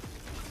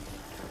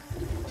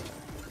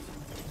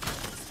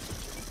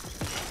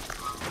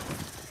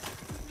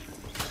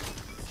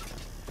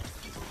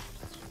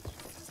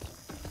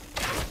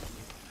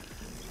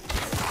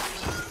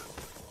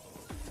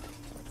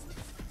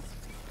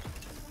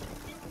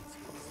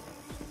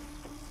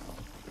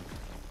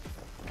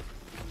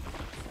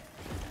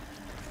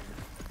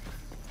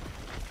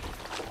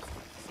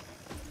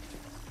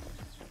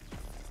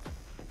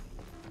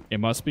 It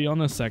must be on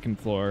the second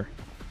floor.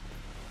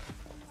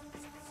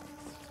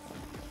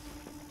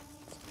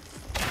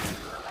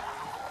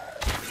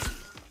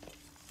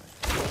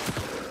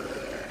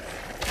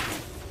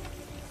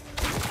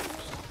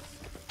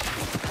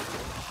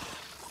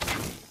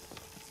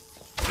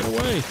 Get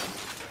away.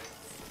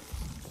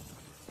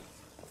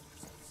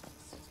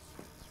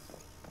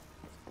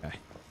 Okay.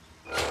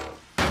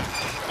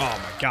 Oh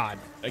my god.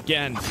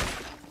 Again.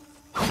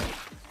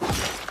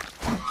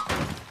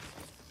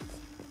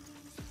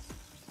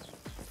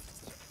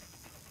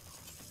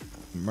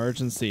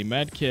 Emergency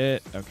med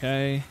kit.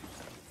 Okay.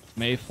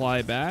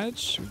 Mayfly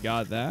badge. We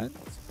got that.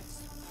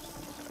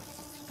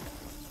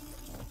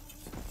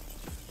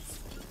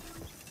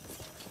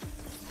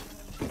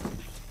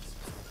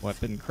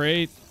 Weapon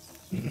crate.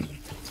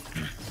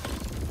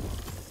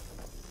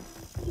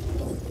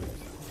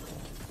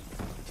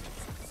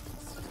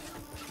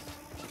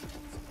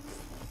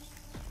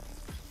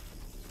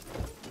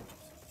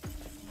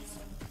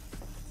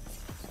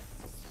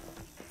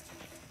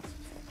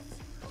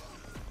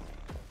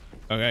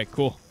 Okay,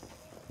 cool.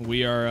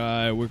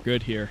 We're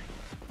good here.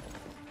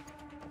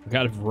 We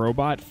got a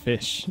robot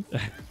fish.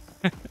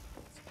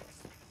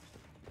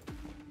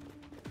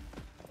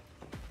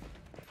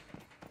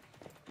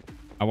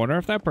 I wonder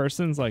if that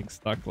person's like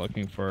stuck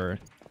looking for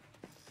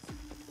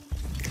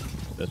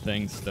the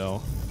thing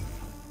still.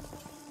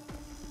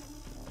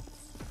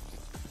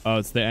 Oh,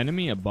 it's the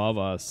enemy above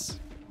us.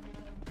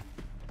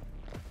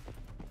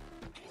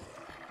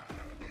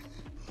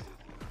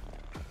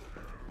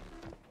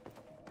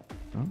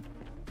 Oh.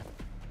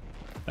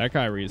 That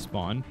guy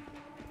respawned.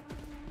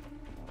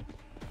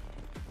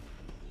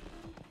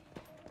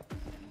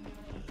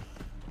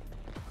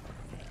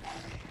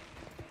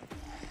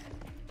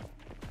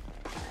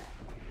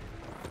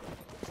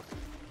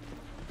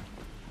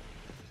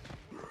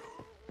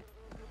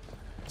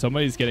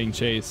 Somebody's getting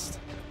chased.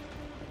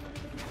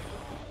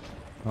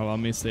 Oh, let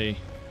me see.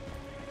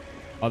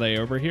 Are they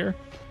over here?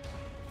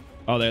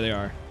 Oh, there they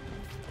are.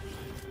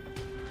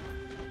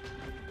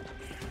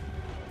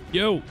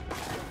 Yo!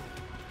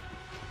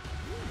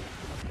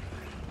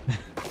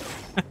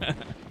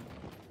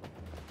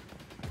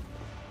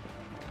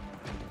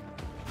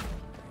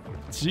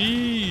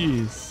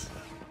 Jeez.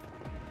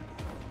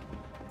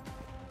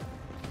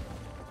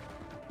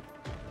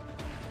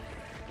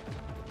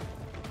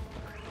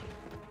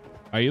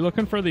 Are you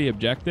looking for the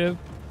objective?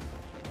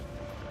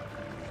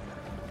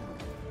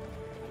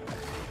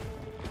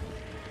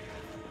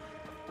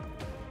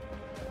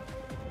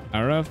 I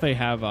don't know if they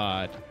have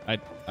I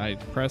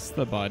pressed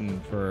the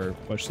button for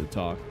push to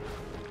talk.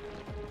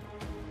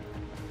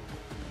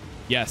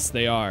 Yes,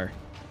 they are.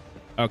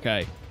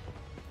 Okay.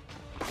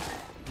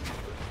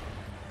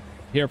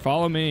 Here,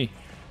 follow me.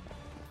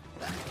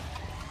 I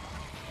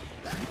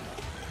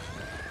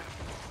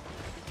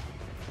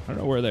don't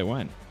know where they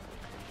went.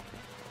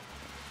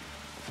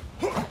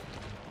 Come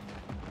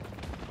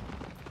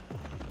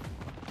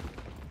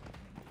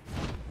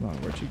on,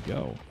 where'd you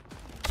go?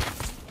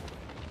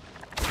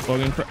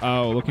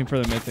 Looking for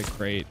the mythic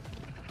crate.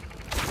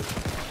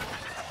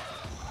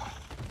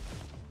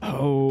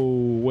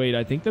 Oh, wait,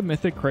 I think the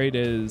mythic crate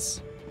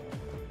is...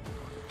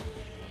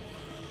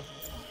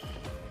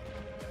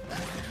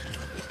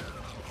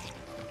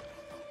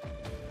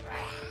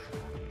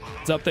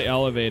 It's up the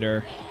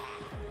elevator.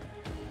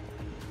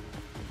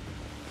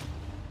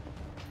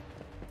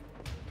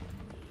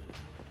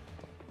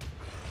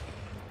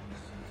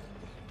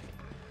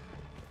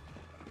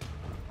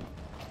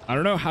 I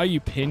don't know how you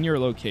pin your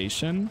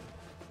location.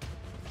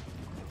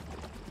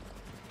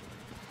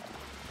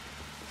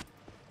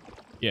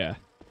 Yeah.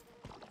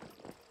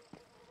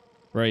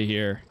 Right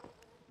here.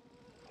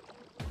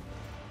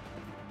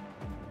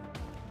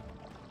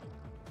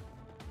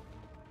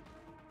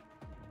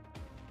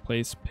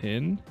 Place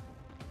pin.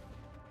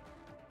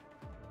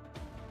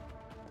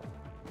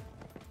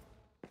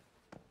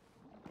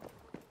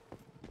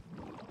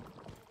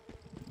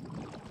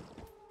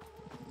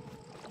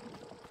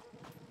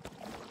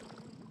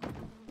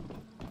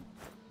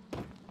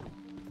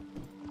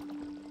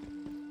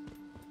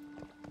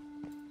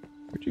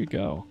 Where'd you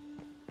go?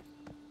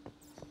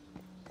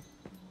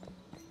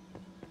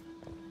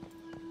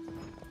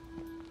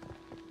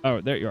 Oh,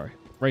 there you are.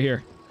 Right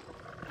here.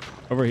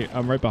 Over here.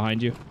 I'm right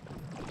behind you.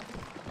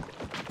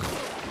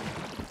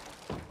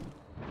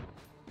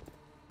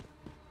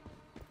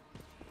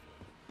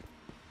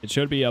 It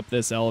should be up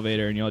this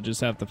elevator, and you'll just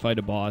have to fight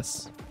a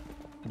boss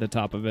at the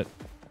top of it.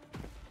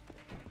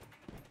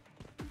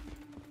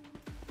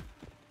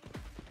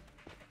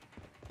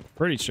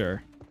 Pretty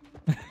sure.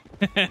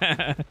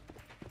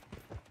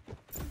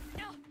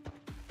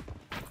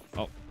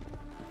 Oh.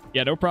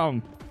 Yeah, no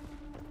problem.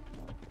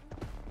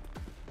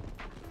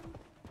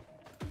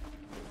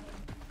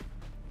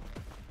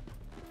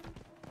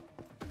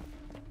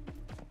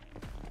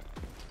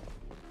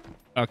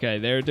 Okay,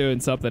 they're doing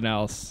something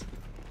else.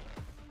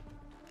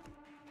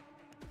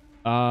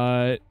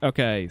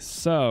 Okay,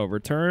 so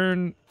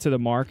return to the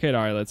market.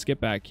 All right, let's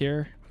get back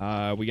here.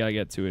 We gotta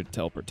get to a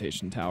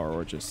teleportation tower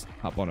or just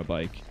hop on a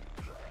bike.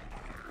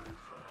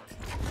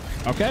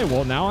 Okay,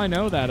 well now I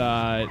know that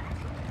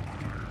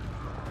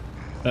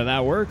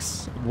that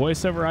works.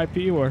 Voice over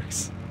IP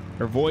works.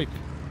 Or VoIP.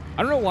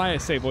 I don't know why I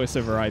say voice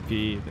over IP.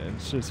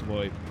 It's just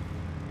VoIP.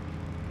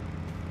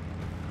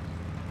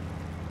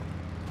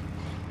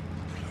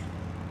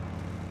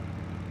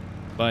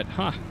 But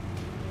huh.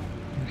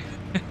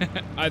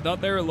 I thought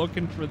they were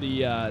looking for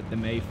the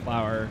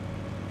Mayflower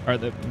or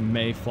the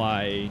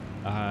Mayfly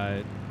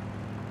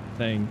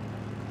thing.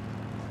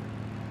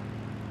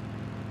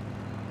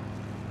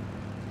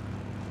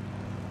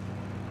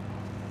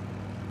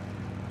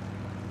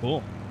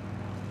 Cool.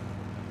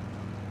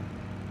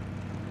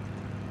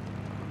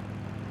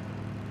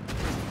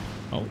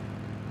 Oh.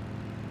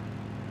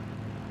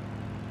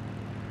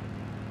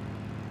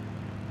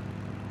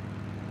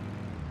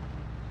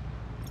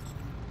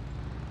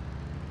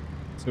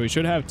 So we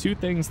should have 2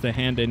 things to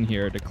hand in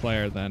here to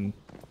Claire then.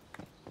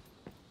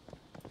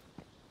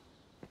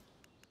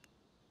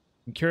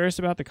 I'm curious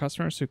about the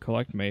customers who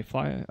collect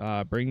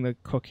Mayfly. Bring the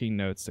cooking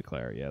notes to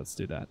Claire. Yeah, let's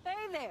do that.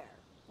 Hey there.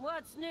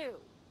 What's new?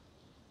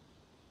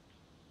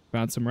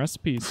 Found some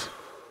recipes.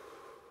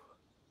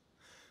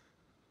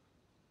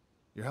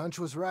 Your hunch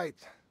was right.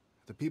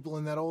 The people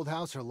in that old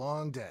house are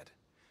long dead.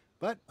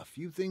 But a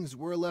few things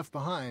were left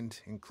behind,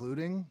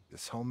 including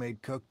this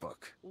homemade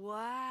cookbook.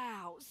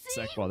 Wow.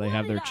 See, Sec while they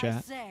have their what did I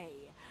chat.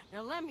 say?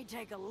 Now let me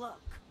take a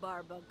look.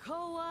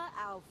 Barbacoa,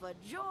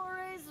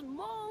 alfajores,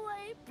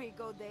 mole,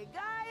 pico de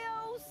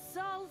gallo,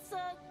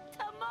 salsa,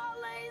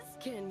 tamales.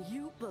 Can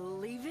you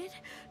believe it?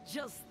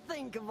 Just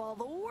think of all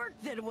the work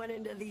that went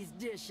into these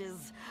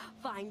dishes.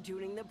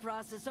 Fine-tuning the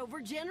process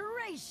over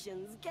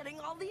generations, getting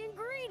all the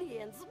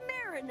ingredients,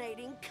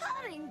 marinating,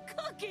 cutting,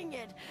 cooking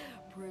it,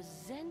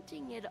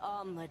 presenting it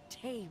on the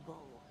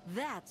table.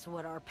 That's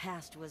what our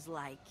past was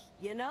like,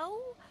 you know?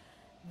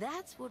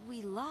 That's what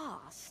we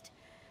lost.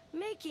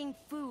 Making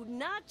food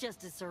not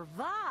just to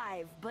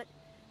survive, but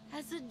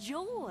as a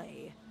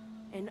joy.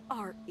 An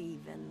art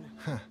even.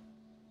 Huh.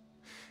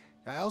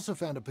 I also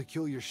found a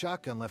peculiar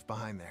shotgun left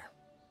behind there.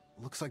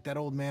 Looks like that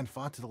old man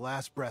fought to the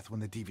last breath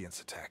when the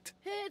deviants attacked.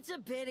 It's a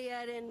pity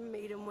I didn't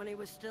meet him when he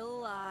was still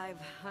alive.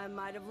 I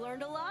might have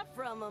learned a lot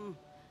from him.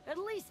 At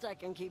least I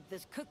can keep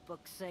this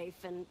cookbook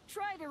safe and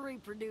try to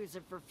reproduce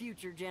it for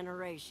future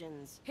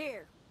generations.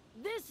 Here,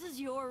 this is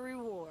your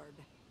reward.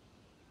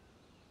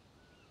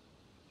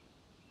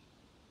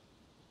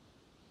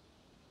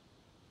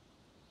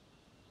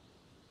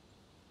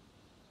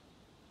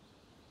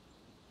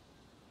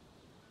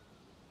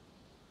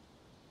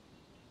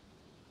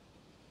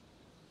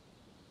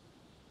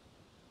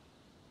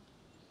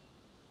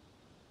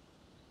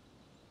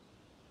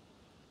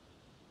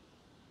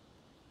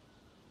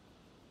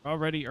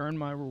 Already earned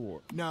my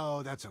reward.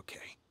 No, that's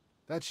okay.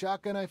 That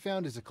shotgun I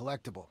found is a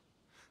collectible.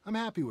 I'm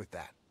happy with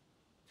that.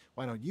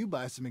 Why don't you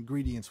buy some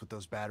ingredients with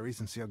those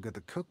batteries and see how good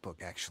the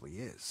cookbook actually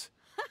is?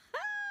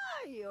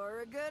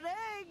 You're a good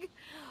egg.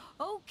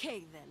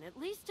 Okay then, at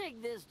least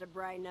take this to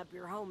brighten up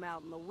your home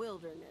out in the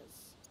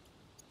wilderness.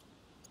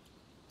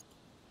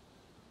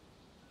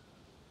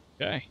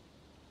 Okay.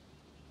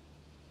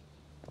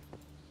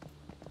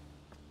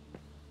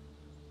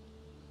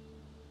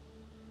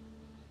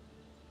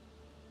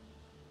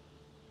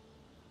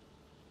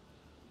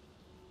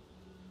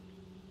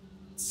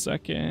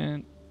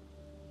 Second.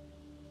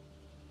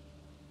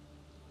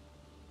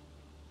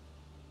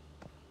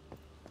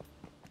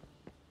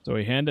 So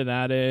we handed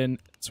that in.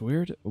 It's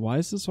weird. Why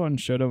is this one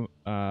should have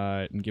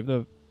and give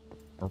the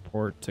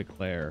report to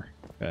Claire?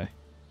 Okay.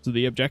 So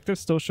the objective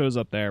still shows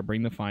up there.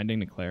 Bring the finding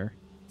to Claire.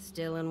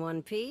 Still in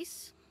one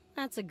piece?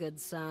 That's a good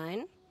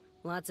sign.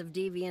 Lots of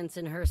deviants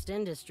in Hearst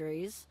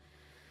Industries.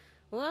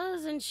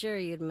 Wasn't sure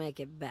you'd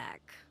make it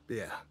back.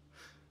 Yeah.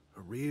 A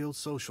real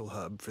social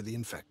hub for the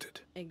infected.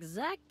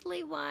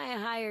 Exactly why I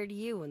hired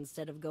you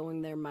instead of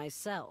going there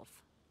myself.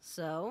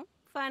 So,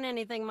 find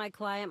anything my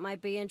client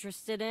might be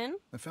interested in?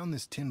 I found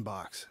this tin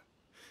box.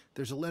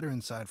 There's a letter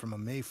inside from a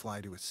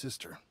mayfly to his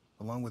sister,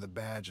 along with a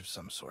badge of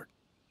some sort.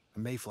 A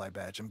mayfly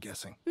badge, I'm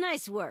guessing.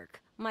 Nice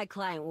work. My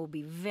client will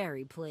be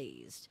very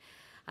pleased.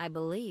 I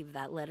believe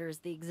that letter is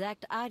the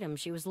exact item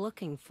she was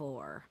looking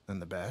for. And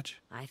the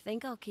badge? I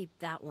think I'll keep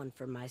that one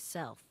for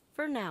myself,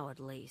 for now at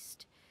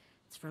least.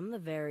 It's from the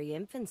very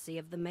infancy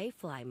of the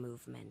Mayfly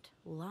movement,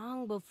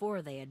 long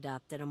before they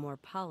adopted a more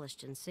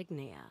polished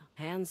insignia.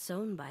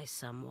 Hand-sewn by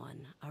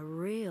someone, a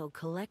real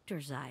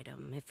collector's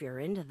item, if you're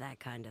into that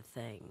kind of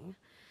thing.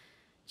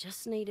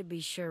 Just need to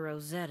be sure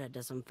Rosetta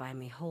doesn't find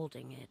me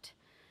holding it.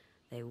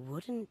 They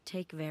wouldn't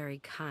take very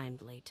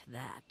kindly to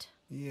that.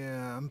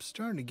 Yeah, I'm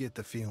starting to get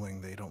the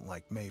feeling they don't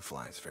like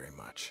mayflies very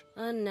much.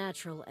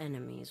 Unnatural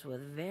enemies with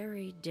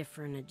very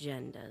different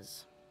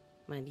agendas.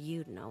 And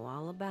you'd know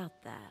all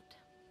about that.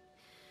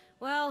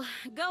 Well,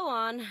 go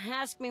on.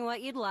 Ask me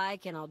what you'd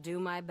like, and I'll do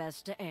my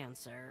best to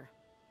answer.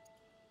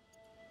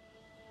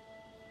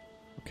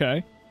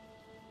 Okay.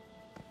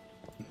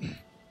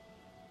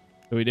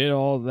 So we did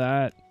all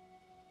that.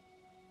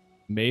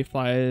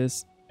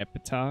 Mayfly's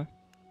epitaph.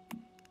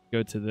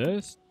 Go to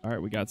this. All right,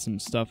 we got some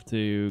stuff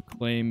to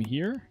claim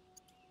here.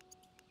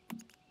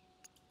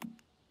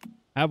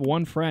 I have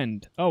one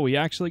friend. Oh, we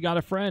actually got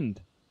a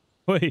friend.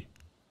 Wait,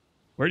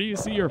 where do you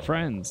see your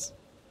friends?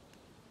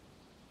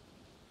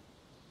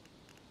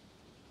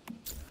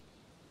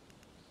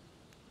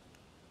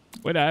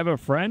 Wait, I have a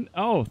friend?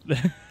 Oh.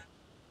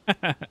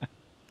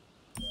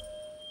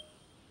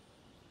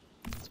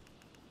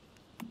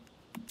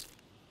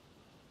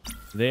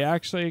 They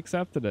actually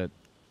accepted it.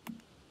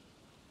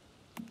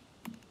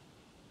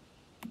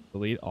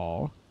 Delete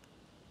all.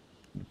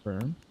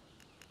 Confirm.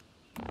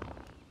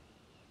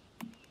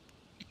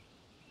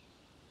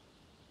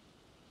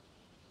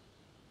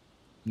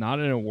 Not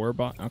in a war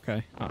bot.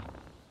 Okay. Huh.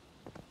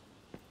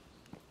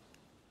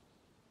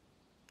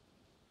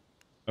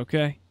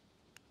 Okay.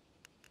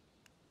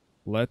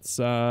 Let's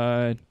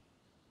so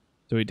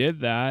we did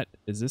that.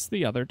 Is this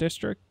the other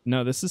district?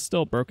 No, this is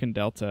still Broken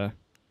Delta.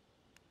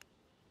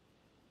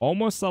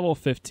 Almost level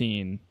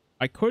 15.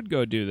 I could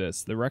go do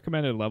this. The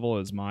recommended level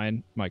is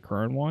mine, my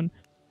current one.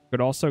 Could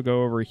also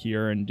go over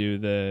here and do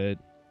the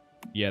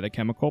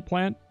chemical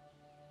plant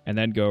and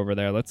then go over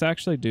there. Let's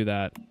actually do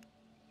that.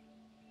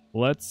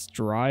 Let's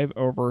drive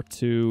over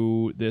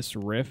to this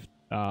rift.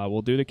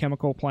 We'll do the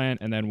chemical plant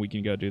and then we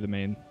can go do the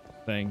main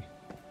thing.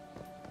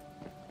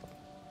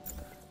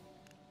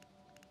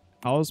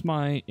 How's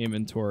my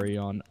inventory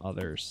on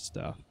other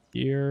stuff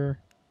here?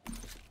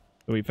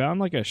 So we found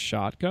like a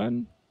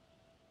shotgun.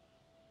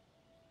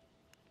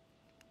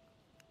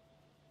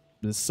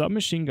 The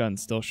submachine gun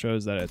still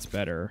shows that it's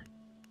better.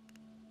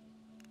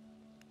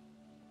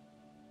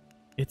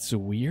 It's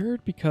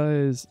weird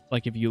because,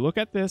 like, if you look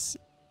at this,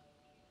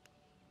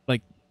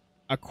 like,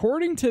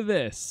 according to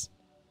this,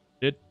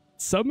 it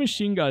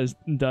submachine gun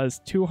does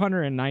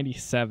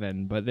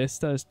 297, but this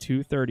does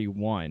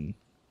 231.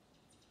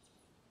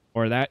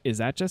 Or is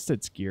that just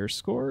its gear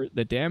score?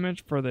 The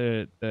damage for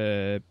the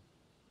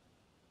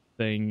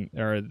thing,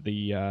 or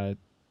the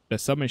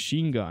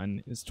submachine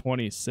gun is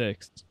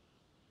 26.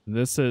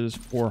 This is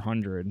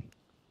 400.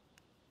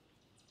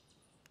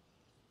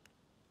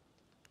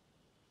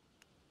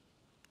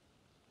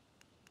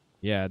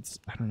 Yeah,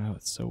 I don't know,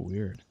 it's so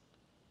weird.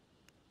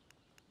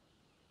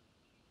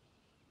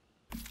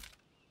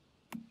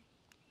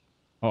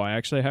 Oh, I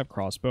actually have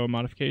crossbow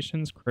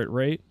modifications, crit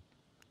rate.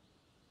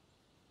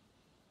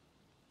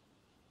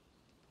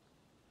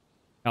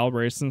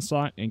 Calibration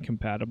slot,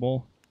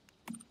 incompatible.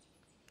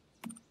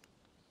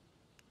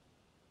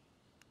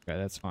 Okay,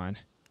 that's fine.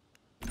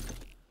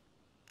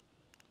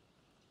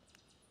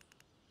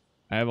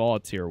 I have all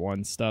tier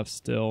 1 stuff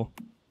still.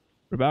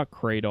 What about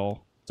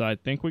Cradle? So I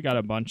think we got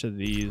a bunch of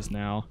these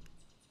now.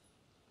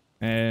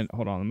 And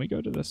hold on, let me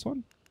go to this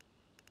one.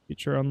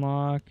 Feature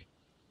unlock.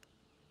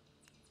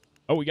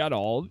 Oh, we got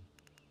all.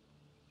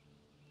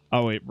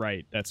 Oh, wait,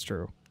 right. That's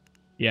true.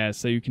 Yeah,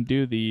 so you can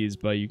do these,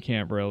 but you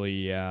can't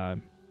really... yeah,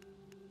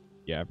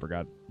 I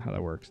forgot how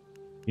that works.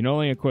 You can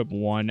only equip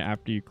one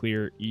after you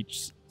clear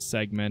each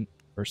segment,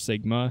 or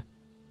Sigma.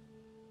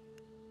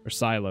 Or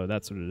Silo,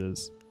 that's what it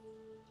is.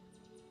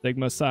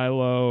 Sigma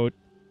Silo.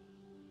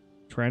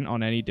 Trent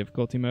on any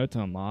difficulty mode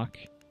to unlock.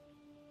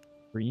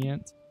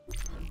 Preant.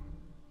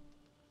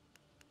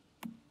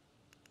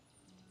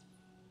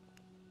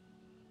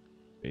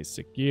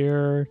 Basic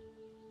gear.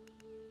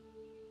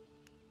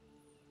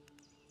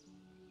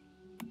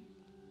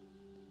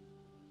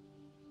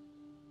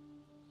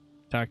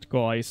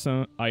 Tactical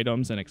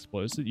items and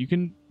explosives. You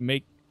can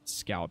make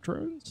scout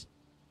drones.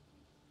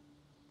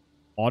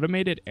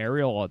 Automated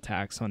aerial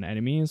attacks on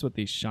enemies with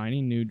these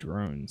shiny new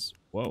drones.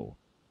 Whoa.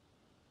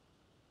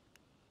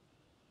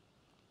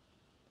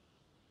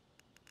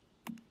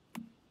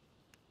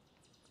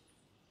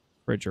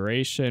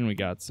 Refrigeration. We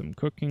got some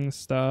cooking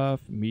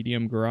stuff.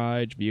 Medium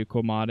garage.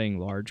 Vehicle modding.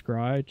 Large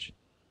garage.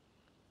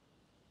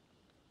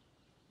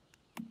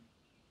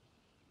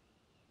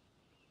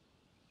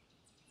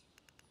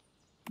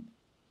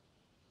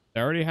 I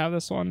already have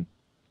this one.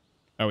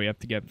 Oh, we have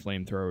to get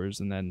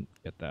flamethrowers and then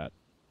get that.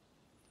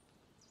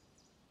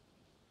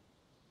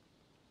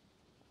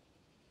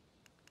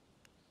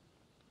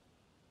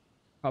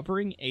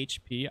 Covering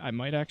HP. I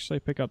might actually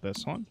pick up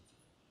this one.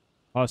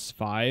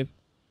 +5.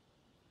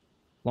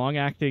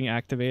 Long-acting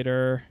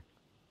activator.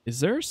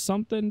 Is there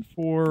something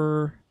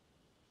for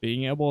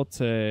being able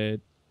to...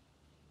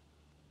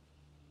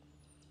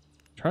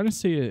 trying to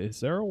see, is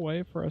there a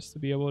way for us to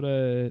be able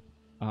to...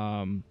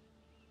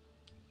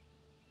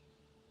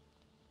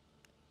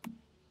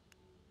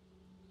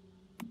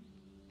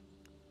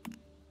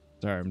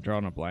 Sorry, I'm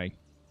drawing a blank.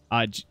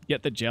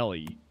 Get the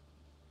jelly.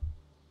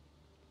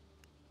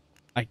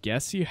 I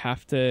guess you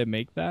have to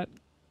make that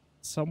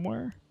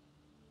somewhere.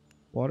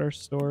 Water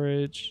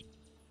storage.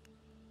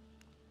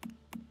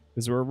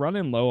 Because we're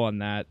running low on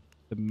that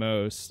the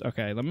most.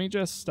 Okay, let me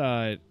just...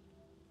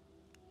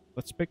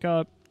 let's pick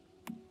up...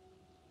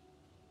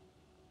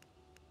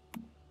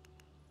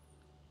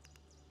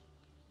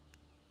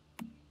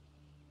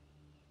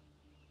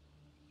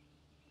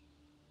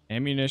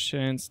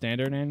 ammunition,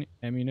 standard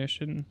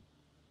ammunition.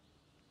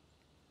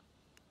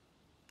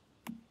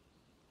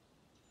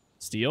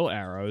 Steel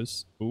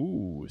arrows.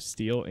 Ooh,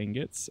 steel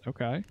ingots.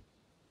 Okay.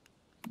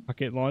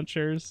 Rocket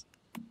launchers.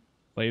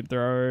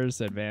 Flamethrowers,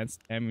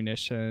 advanced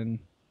ammunition.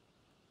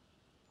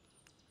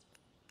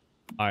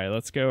 All right,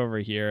 let's go over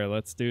here.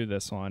 Let's do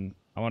this one.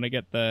 I want to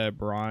get the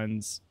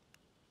bronze.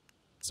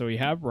 So we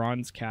have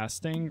bronze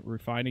casting,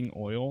 refining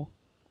oil,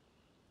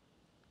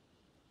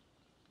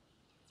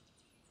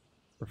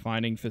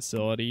 refining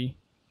facility.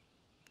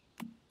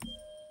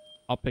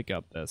 I'll pick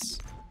up this.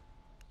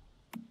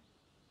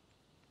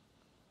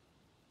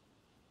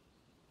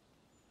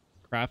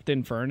 Craft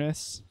in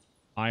furnace,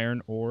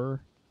 iron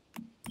ore.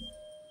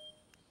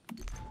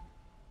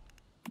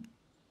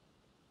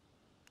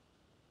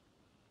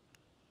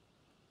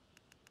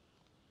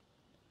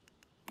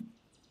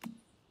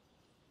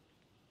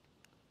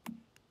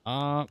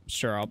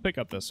 Sure, I'll pick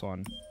up this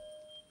one.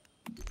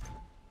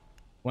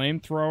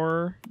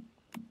 Flamethrower,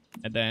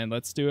 and then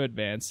let's do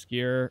advanced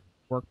gear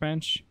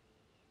workbench.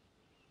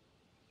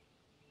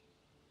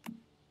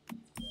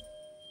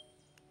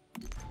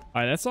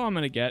 Alright, that's all I'm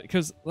gonna get,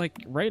 because,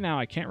 like, right now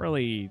I can't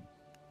really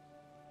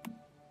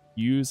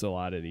use a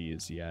lot of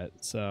these yet,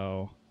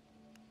 so...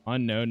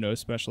 Unknown, no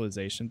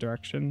specialization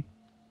direction.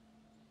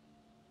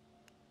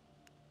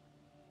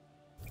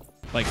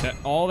 Like, that,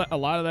 all that, a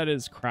lot of that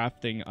is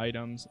crafting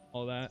items,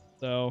 all that,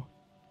 so...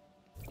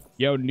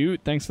 Yo,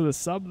 Newt, thanks for the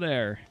sub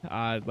there.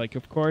 Like,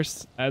 of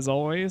course, as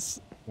always,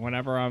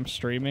 whenever I'm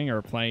streaming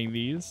or playing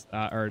these,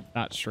 or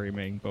not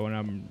streaming, but when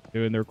I'm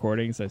doing the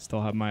recordings, I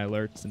still have my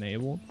alerts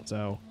enabled,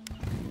 so...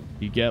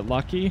 You get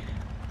lucky.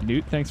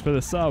 Newt, thanks for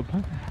the sub.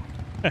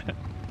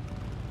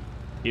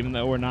 Even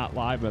though we're not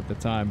live at the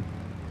time.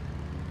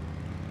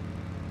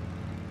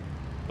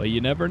 But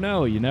you never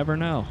know, you never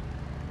know.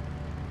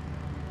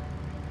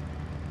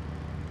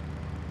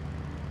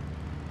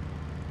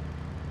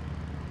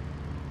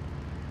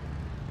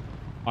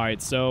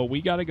 Alright, so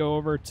we gotta go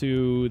over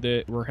to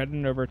the... We're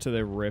heading over to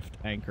the Rift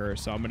anchor,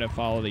 so I'm gonna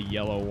follow the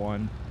yellow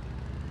one.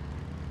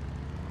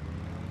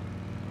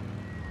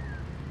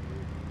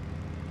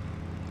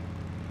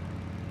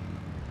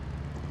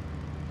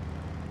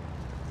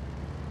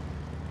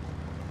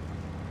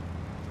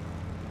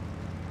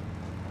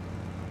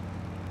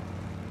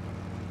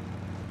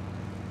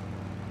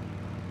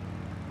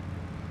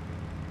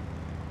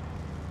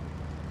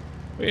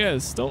 But yeah,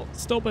 it's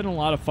still been a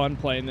lot of fun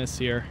playing this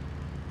here.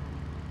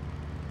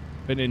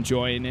 Been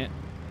enjoying it.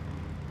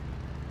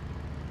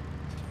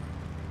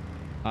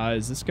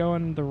 Is this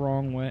going the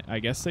wrong way? I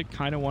guess it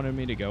kind of wanted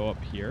me to go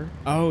up here.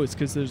 Oh, it's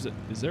because there's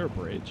is there a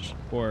bridge?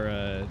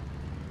 Or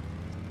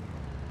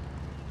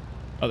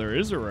oh, there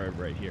is a road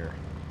right here.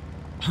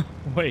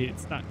 Wait,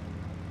 it's not.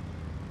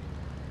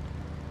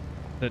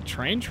 The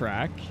train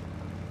track?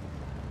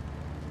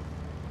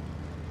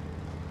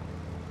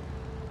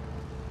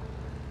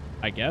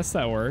 I guess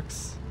that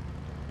works.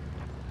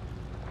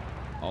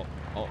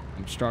 Oh,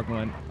 I'm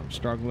struggling. I'm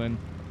struggling.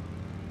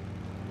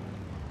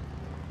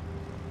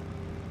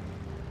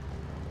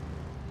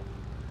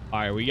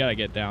 Alright, we gotta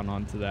get down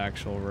onto the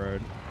actual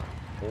road.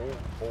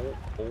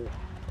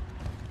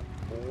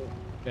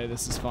 Okay,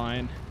 this is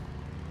fine.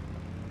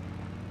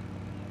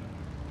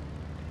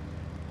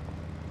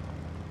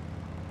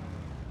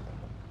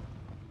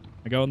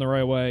 Am I going the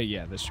right way?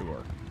 Yeah, this should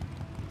work.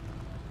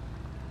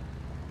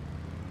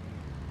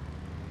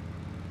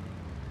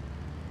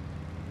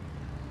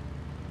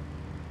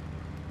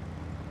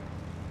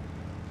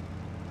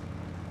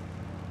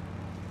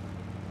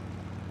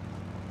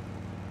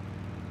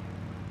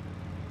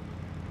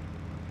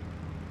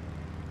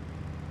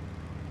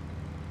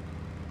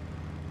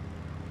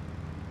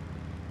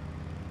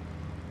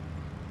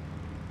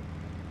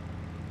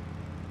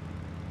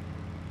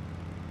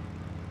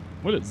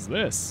 What is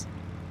this?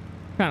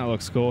 Kind of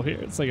looks cool here.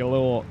 It's like a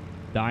little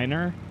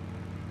diner.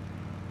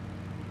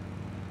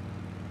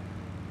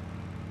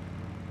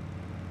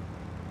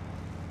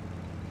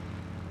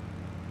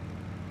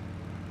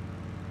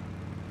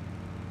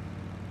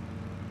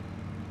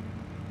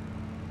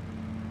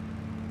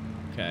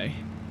 Okay.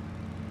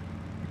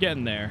 We're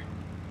getting there.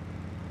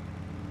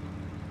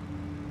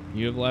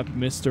 You have left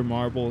Mr.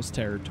 Marble's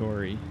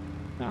territory.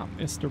 Not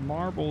Mr.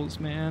 Marble's,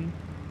 man.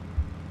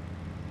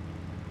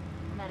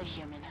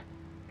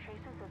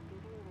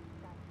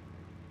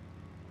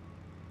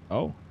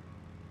 Oh.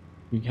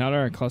 You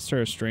encounter a cluster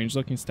of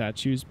strange-looking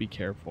statues. Be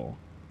careful.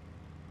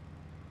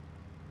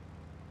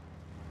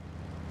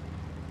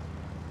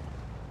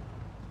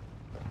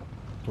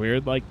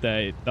 Weird, like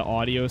the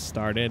audio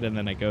started and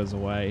then it goes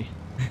away.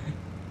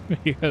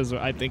 Because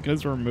I think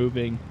as we're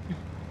moving,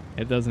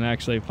 it doesn't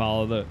actually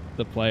follow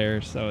the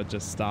player, so it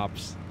just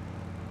stops.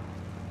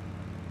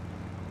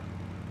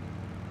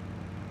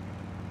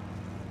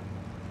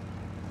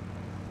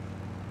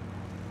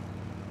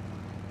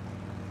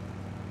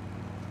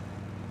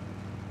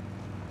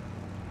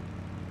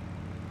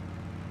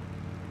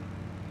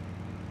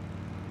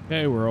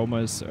 Okay, we're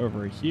almost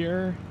over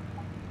here.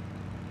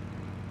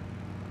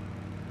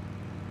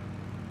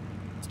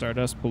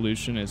 Stardust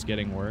pollution is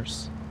getting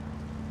worse.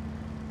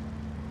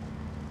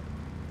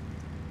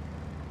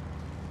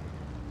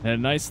 And the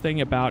nice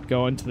thing about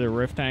going to the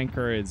Rift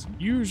Anchor is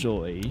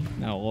usually,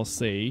 now we'll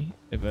see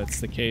if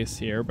it's the case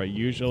here, but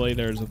usually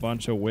there's a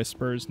bunch of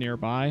whispers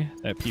nearby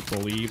that people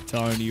leave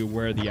telling you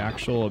where the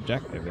actual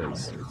objective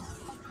is.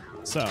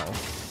 So,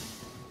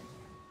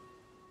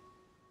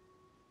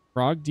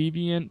 Frog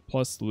Deviant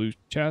plus loot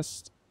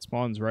chest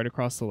spawns right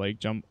across the lake.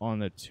 Jump on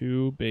the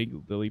 2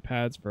 big lily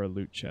pads for a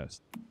loot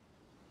chest.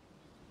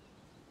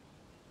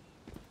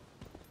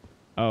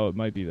 Oh, it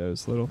might be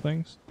those little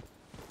things.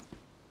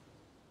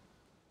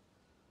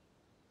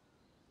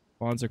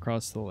 Spawns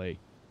across the lake.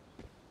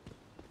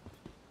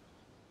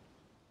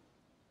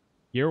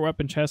 Your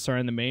weapon chests are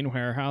in the main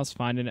warehouse.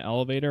 Find an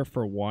elevator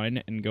for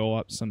one and go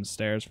up some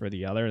stairs for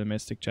the other. The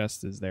mystic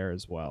chest is there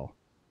as well.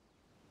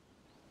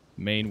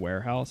 Main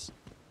warehouse.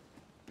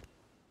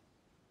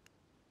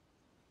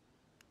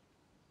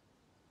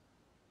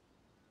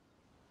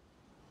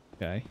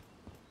 Okay.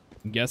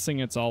 I'm guessing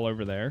it's all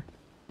over there.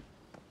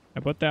 I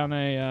put down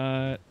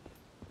a,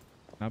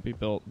 not be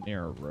built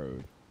near a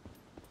road.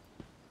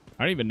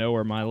 I don't even know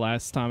where my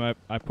last time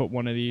I put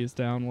one of these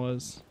down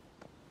was.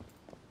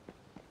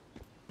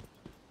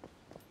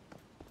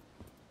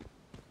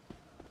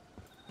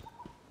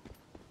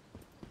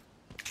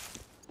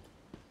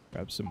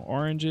 Grab some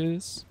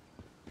oranges.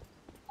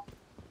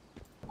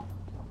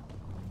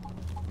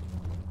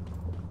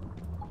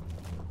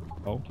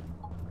 Oh.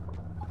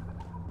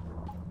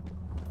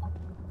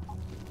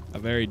 A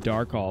very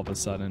dark all of a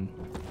sudden.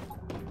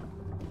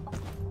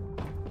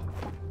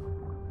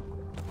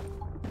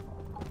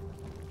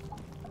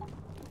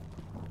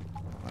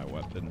 My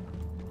weapon.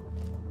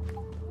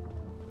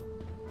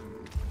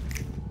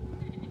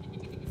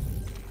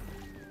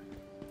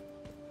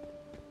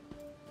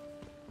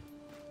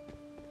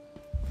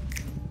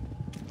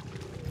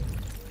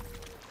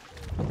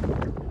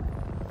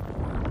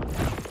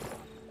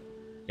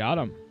 Got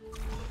him.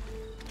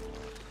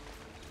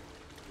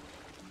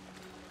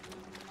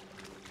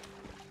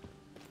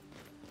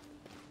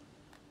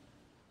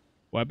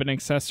 Weapon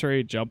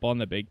accessory, jump on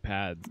the big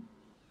pads.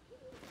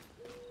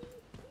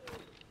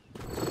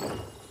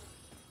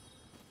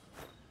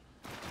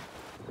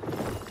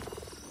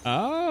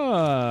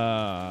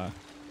 Ah.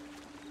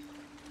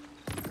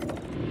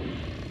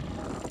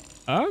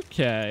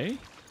 Okay.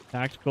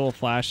 Tactical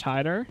flash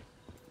hider.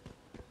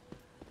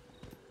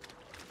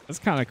 That's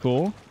kind of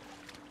cool.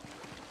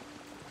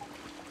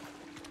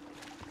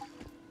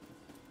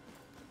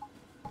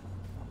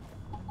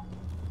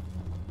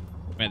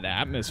 Man, the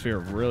atmosphere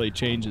really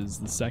changes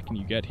the second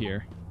you get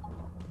here.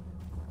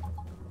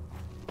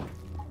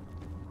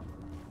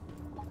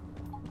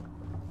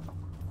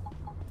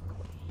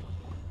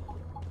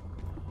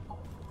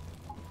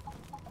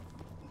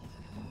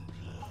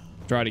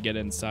 Try to get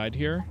inside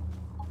here.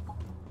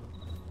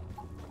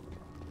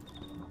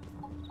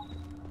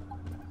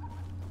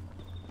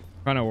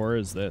 Kind of, where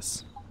is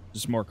this?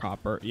 Just more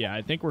copper. Yeah,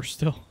 I think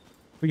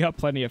we got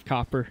plenty of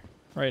copper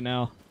right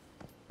now.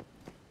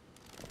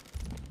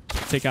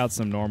 Take out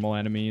some normal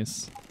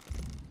enemies.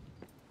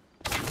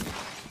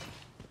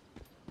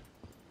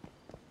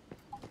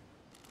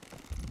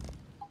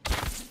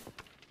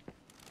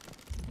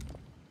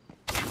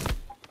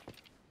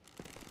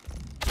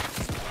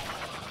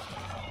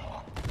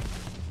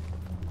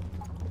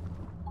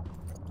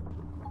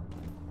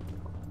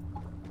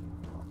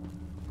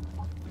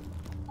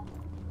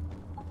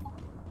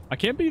 I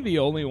can't be the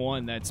only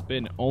one that's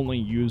been only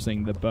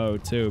using the bow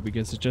too,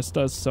 because it just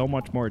does so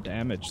much more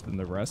damage than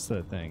the rest of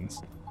the things.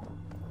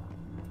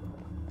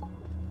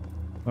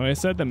 When I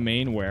said the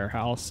main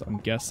warehouse, I'm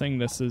guessing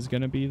this is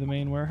going to be the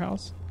main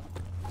warehouse.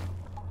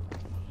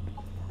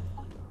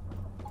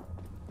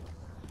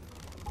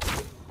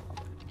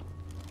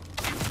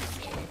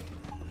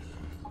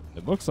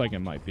 It looks like it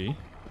might be.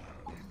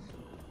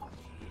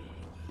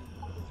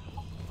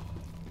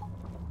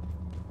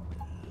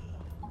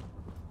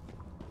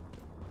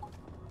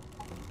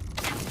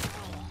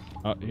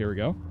 Oh, here we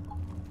go.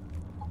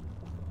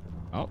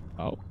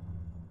 Oh.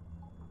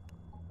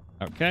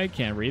 Okay,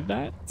 can't read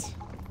that.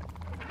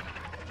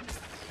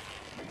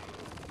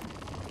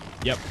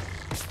 Yep,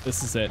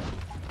 this is it.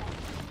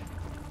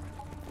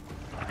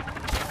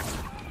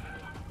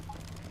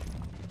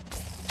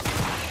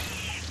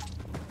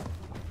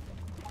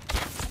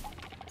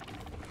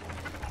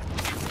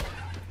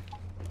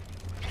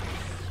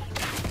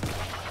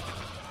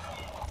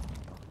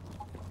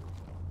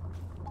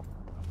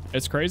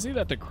 It's crazy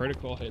that the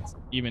critical hits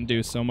even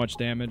do so much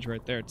damage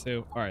right there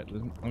too. All right,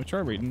 let me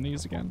try reading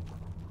these again.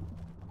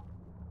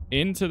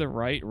 Into the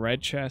right,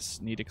 red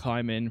chests need to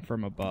climb in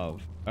from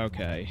above.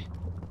 Okay.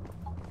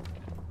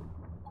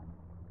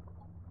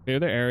 Clear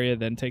the area,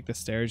 then take the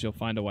stairs. You'll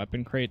find a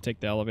weapon crate.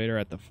 Take the elevator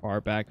at the far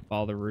back.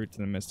 Follow the route to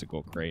the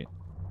mystical crate.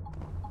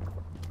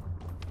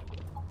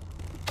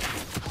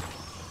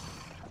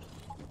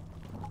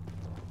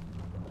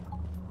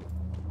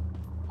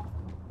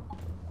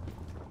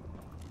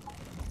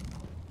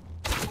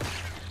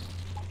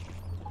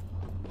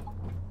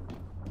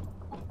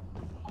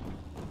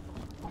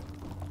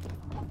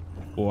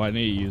 Oh, I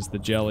need to use the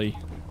jelly.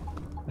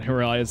 I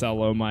realized how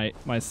low my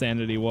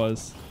sanity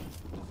was.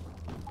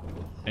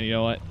 And you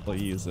know what? We'll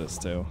use this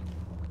too.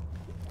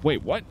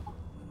 Wait, what?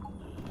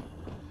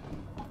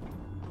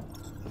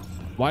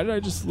 Why did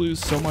I just lose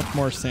so much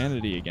more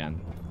sanity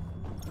again?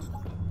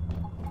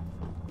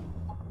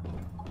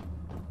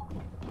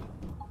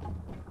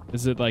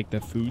 Is it like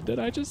the food that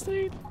I just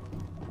ate?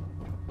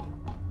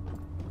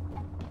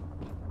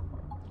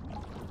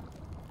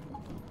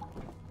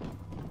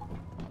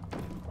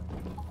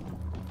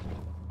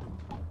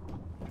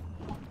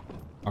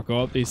 I'll go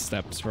up these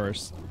steps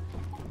first.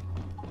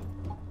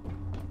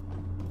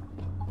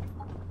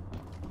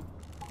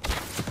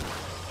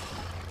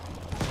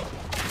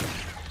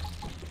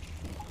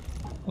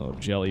 Little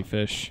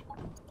jellyfish.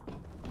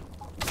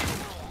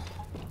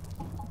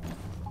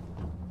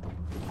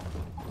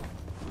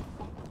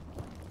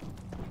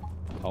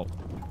 Oh,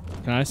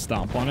 can I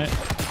stomp on it?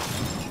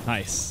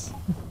 Nice.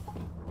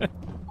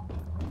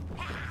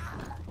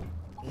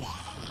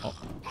 Oh.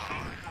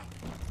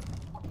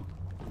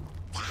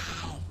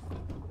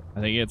 I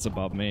think it's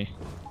above me.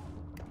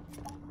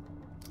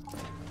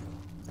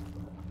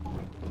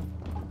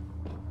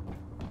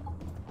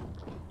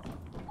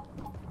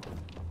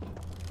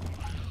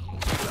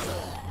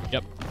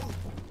 Yep.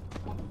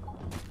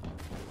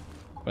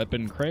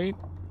 Weapon crate.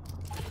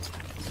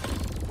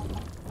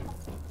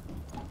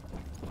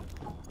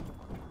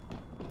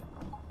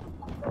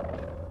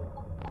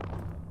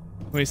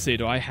 Let me see,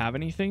 do I have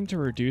anything to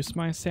reduce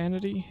my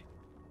sanity?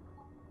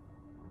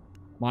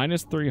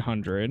 Minus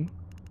 300.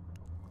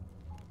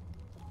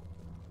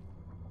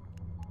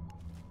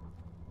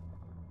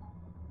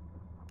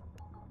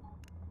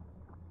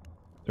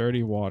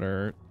 Dirty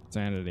water,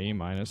 sanity,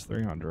 minus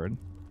 300.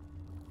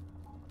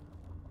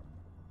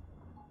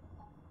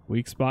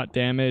 Weak spot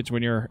damage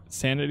when your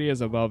sanity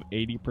is above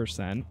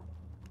 80%.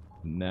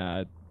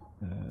 Nah,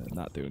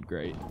 not doing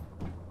great.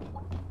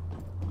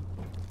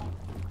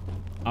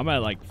 I'm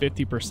at like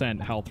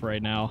 50% health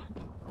right now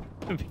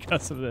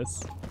because of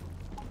this.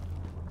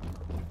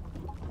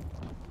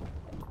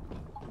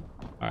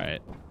 All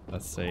right,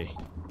 let's see.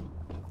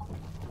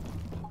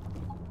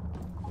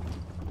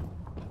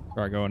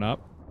 Try going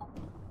up.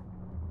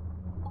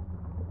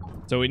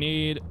 So we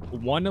need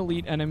one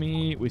elite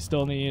enemy. We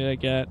still need to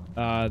get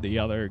the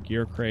other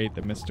gear crate,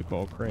 the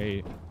mystical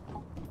crate.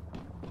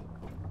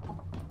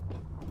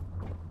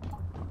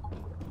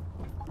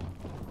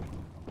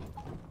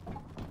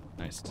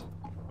 Nice.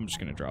 I'm just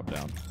gonna drop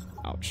down.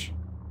 Ouch.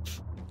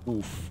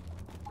 Oof.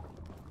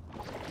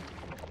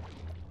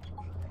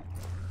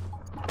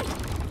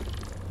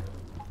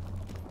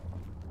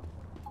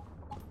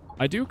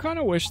 I do kind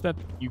of wish that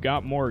you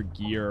got more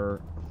gear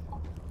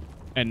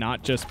and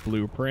not just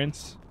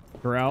blueprints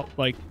throughout,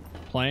 like,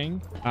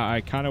 playing.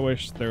 I kind of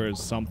wish there was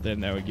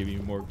something that would give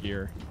you more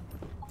gear.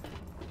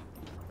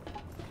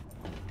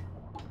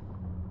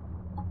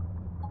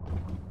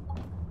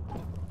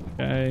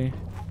 Okay.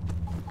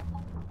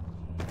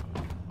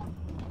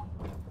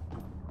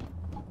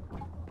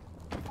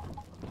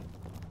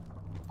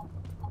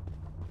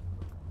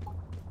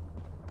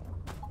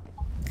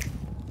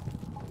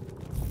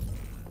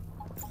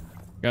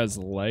 Guy's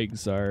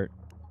legs are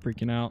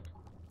freaking out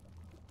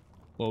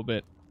a little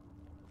bit.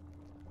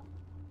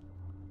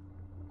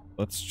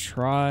 Let's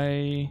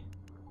try.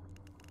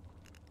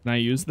 Can I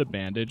use the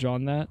bandage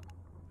on that?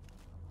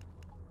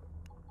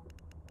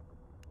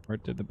 Where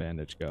did the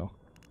bandage go?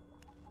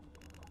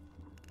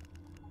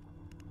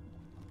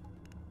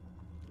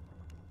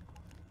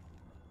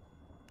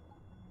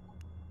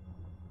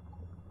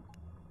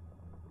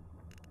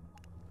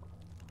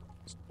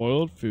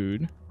 Spoiled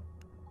food.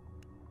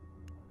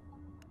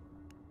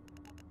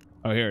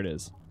 Oh, here it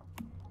is.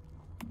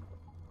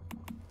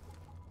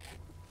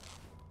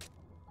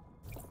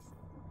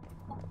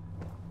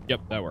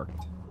 Yep, that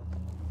worked.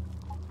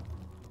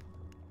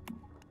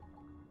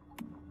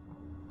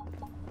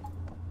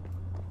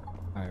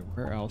 Alright,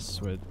 where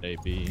else would they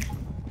be?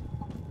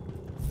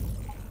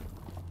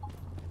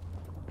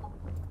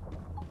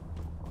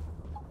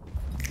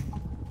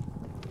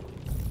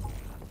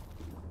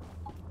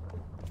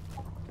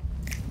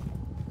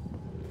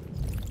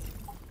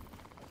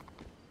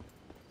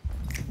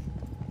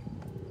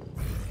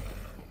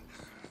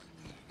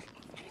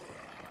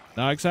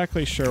 Not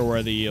exactly sure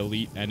where the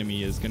elite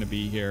enemy is going to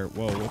be here.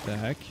 Whoa, what the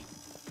heck?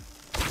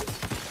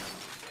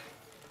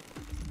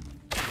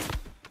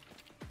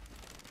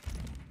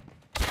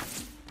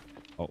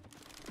 Oh.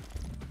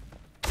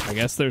 I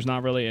guess there's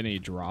not really any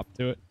drop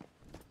to it.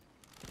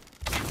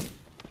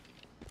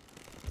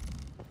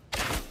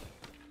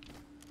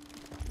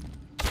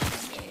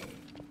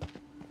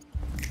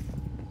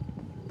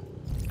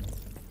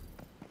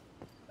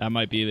 That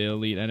might be the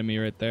elite enemy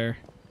right there.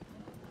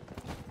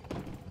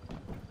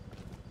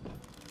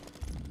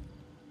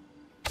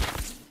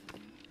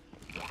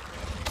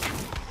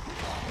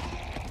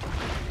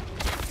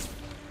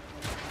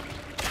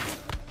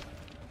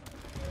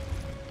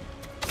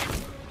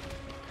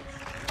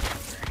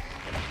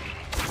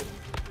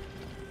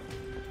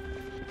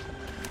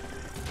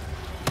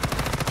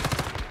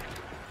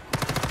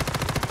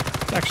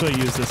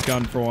 Actually use this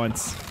gun for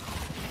once.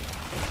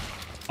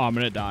 Oh, I'm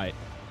gonna die.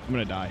 I'm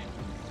gonna die.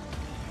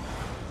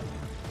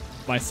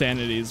 My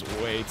sanity is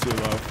way too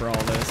low for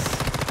all this.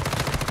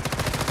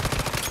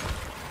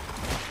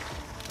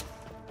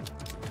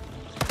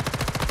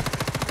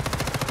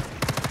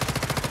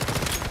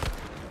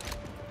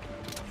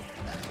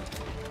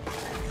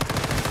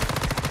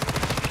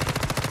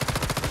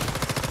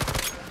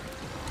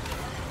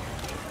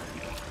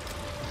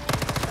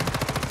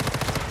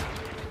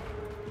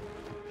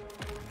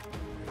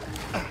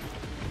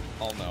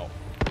 Oh no.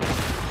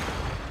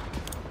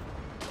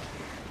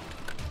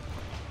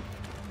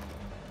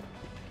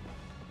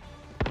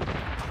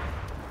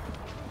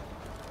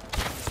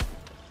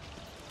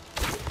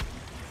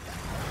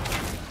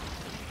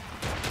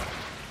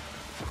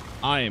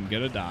 I am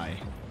gonna die.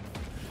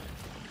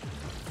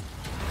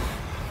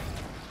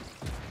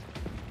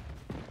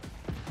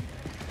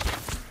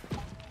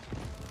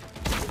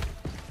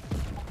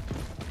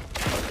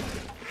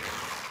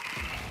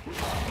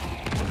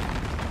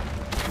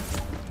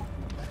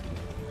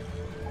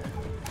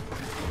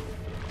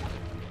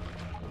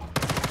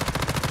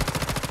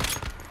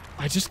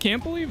 I just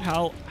can't believe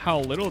how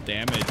little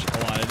damage a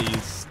lot of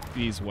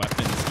these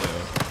weapons do.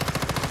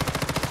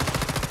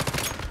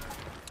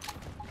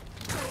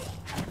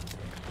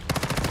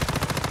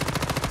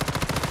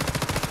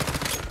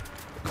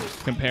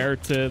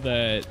 Compared to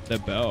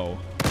the bow.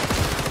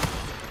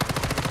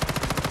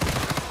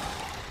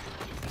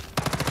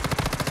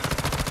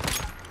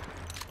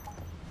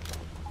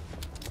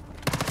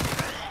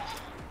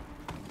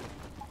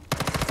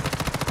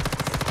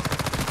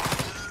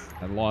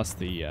 I lost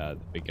the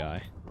big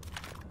guy.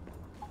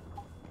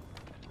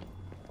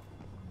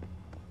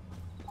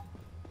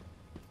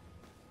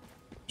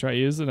 Try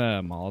using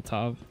a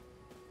Molotov.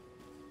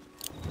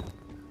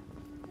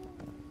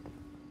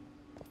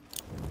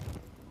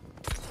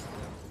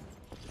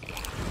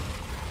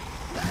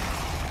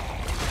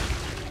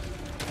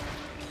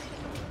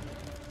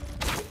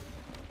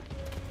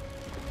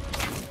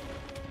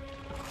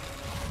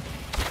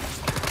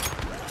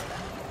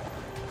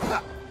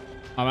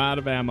 I'm out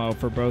of ammo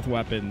for both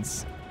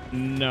weapons.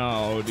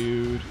 No,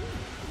 dude.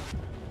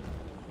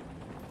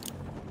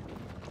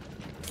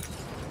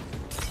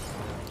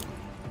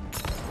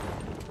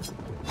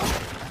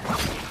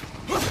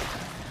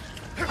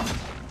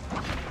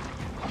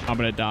 I'm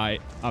gonna die.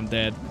 I'm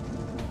dead.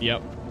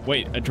 Yep.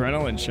 Wait,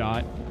 adrenaline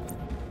shot.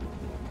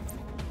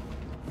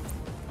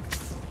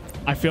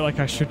 I feel like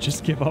I should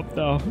just give up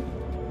though.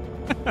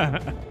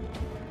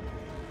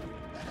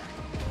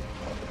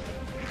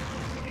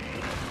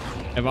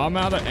 If I'm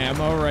out of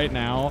ammo right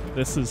now,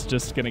 this is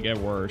just gonna get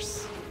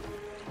worse.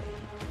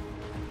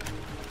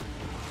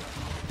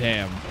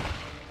 Damn.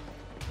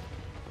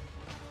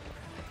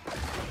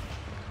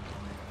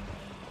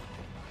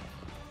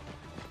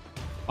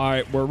 All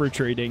right, we're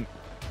retreating.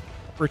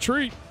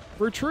 Retreat!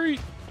 Retreat!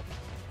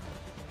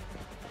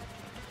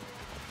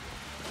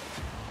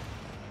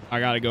 I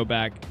gotta go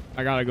back.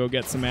 I gotta go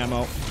get some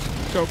ammo.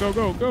 Go, go,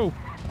 go, go!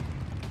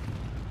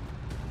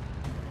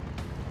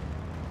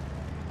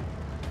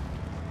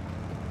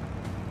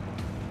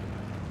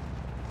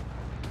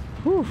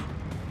 Whew.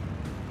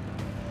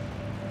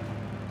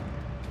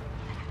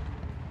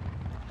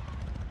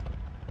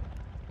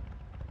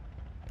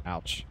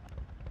 Ouch.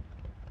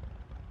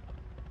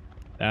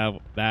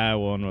 That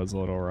one was a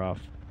little rough.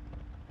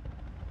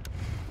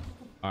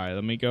 All right,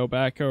 let me go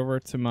back over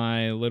to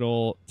my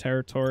little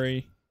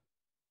territory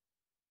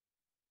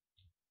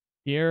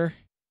here.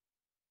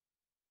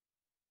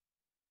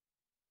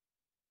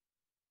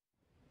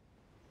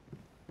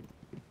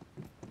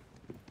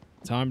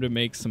 Time to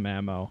make some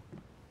ammo.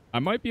 I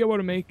might be able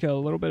to make a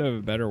little bit of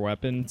a better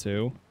weapon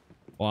too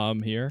while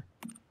I'm here.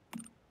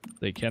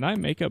 Like, can I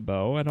make a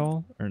bow at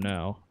all or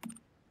no?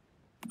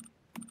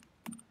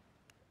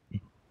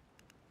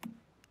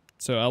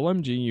 So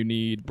LMG, you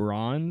need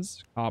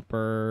bronze,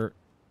 copper,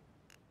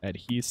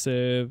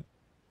 adhesive.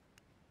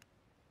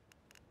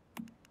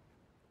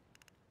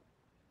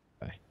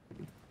 Okay.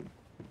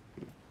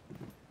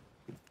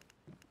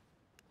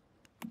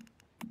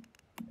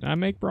 Can I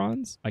make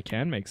bronze? I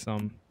can make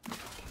some.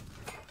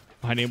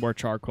 I need more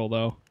charcoal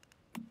though.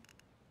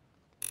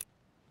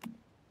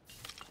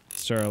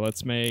 Sure,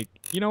 let's make...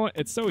 You know what?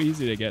 It's so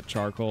easy to get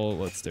charcoal.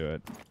 Let's do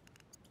it.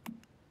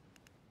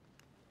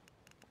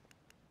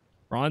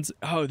 Bronze?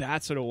 Oh,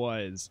 that's what it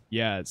was.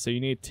 Yeah, so you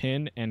need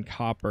tin and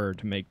copper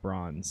to make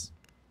bronze.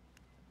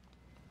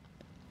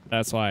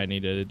 That's why I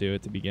needed to do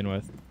it to begin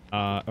with.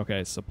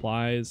 Okay,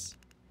 supplies.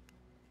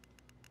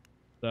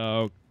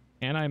 So,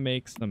 can I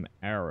make some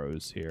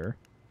arrows here?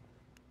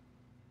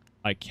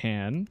 I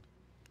can.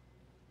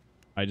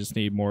 I just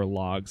need more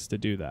logs to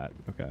do that.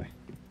 Okay.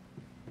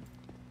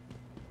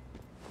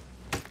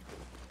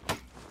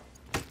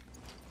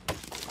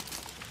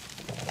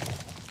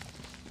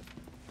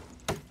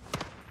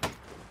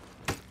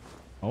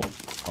 Oh,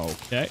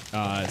 okay.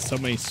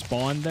 Somebody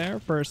spawned there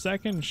for a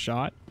second,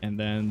 shot, and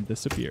then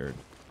disappeared.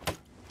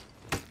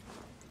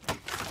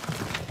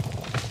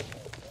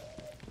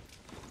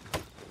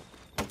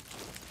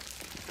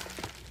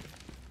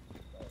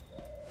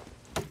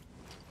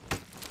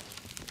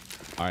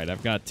 All right,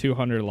 I've got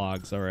 200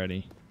 logs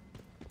already.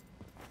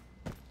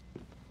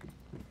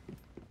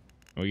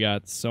 We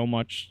got so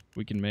much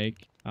we can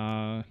make.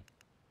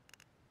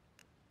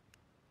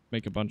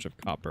 Make a bunch of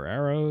copper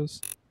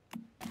arrows.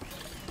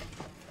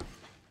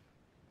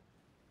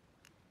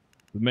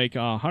 We make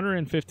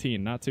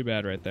 115. Not too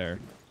bad right there.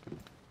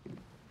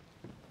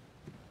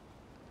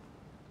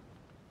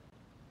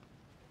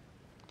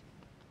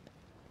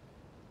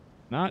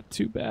 Not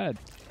too bad.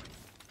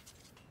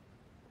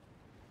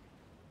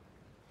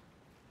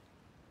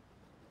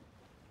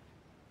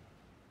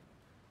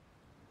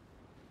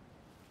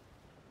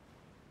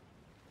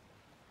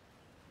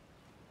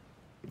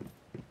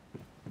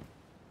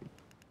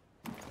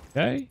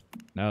 Okay,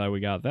 now that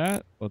we got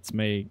that, let's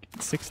make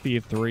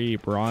 63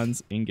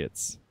 bronze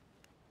ingots.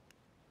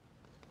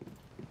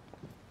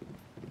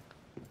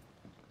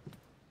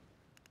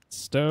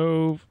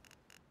 Stove.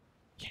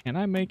 Can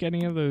I make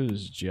any of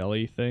those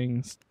jelly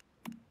things?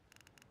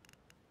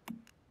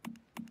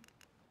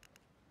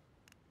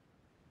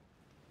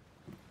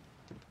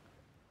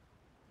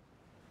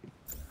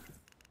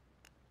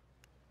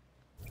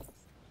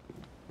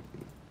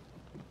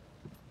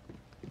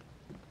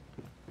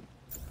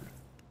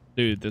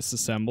 Dude, this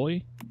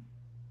assembly.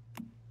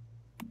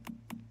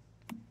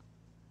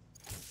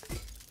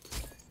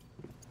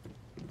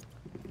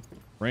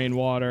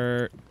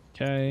 Rainwater.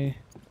 Okay.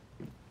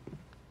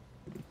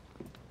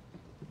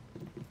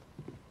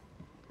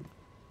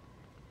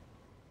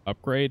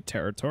 Upgrade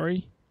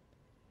territory.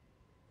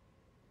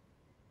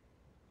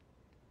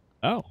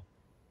 Oh.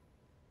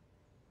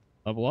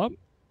 Level up,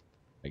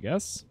 I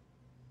guess.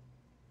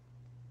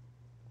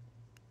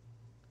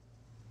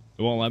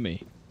 It won't let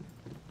me.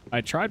 I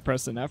tried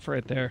pressing F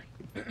right there.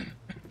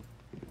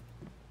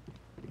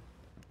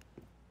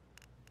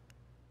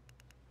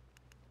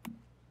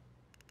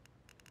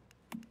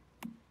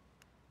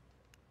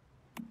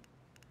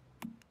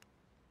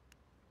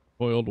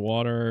 Boiled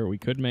water. We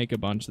could make a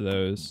bunch of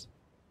those.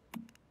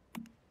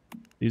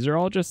 These are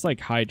all just like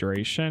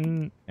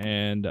hydration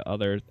and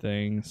other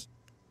things.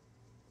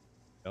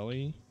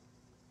 Jelly.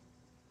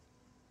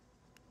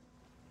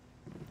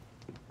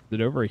 Is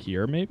it over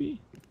here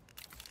maybe?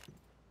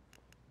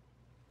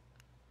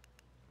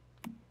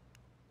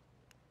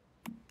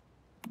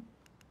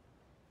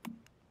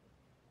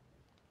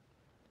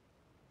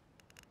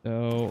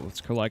 So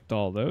let's collect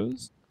all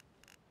those.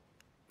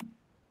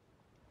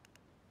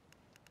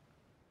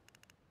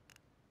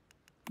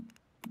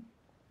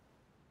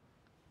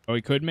 Oh,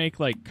 we could make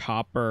like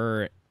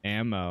copper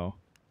ammo.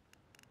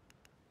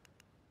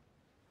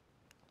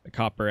 The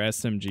copper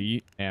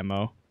SMG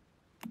ammo.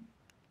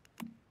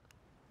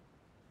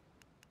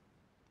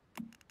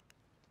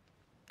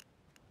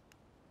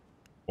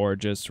 Or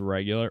just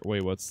regular.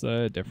 Wait, what's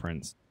the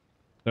difference?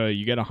 So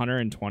you get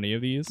 120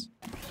 of these.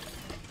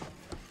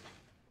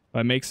 If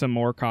I make some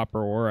more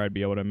copper ore, I'd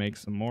be able to make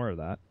some more of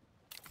that.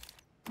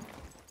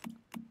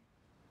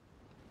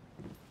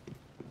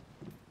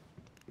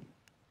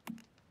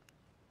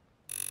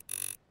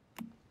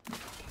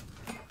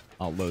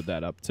 I'll load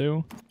that up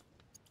too.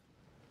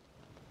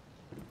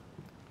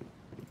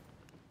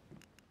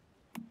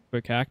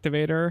 Quick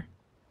activator.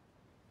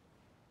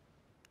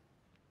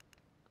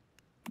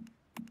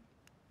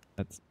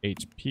 That's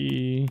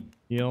HP,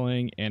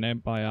 healing,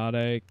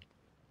 antibiotic.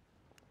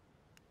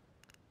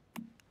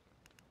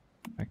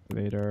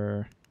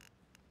 Activator.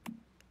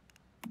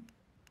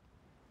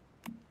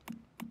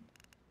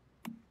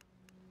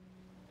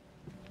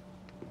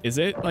 Is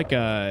it like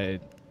a...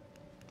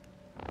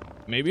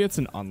 Maybe it's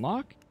an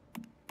unlock?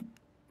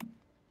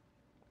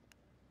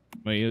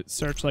 Wait,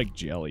 search like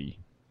jelly.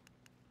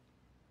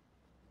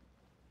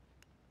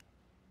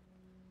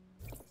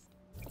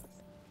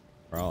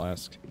 Or I'll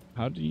ask,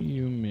 how do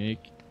you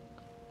make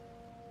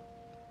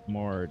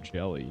more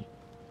jelly?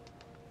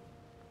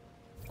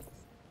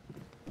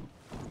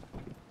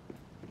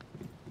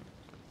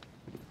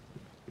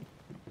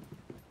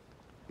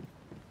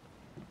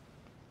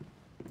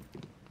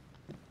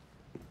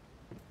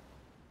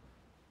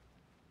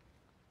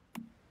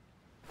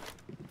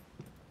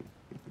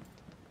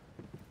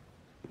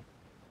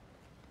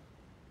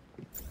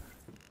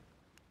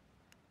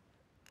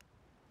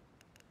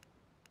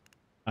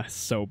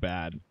 So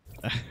bad.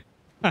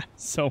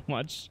 So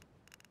much.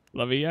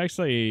 Let me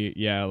actually,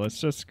 yeah, let's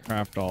just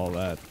craft all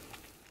that.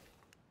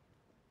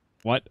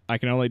 What? I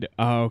can only do,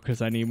 oh,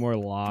 because I need more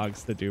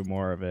logs to do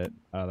more of it.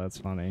 Oh, that's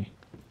funny.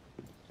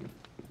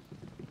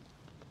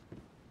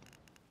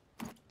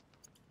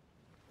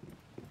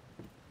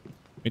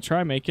 We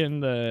try making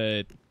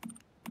the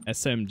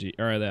SMG,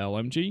 or the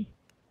LMG.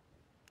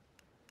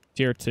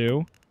 Tier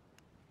 2.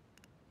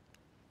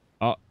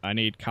 Oh, I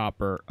need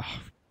copper.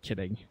 Oh,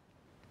 kidding.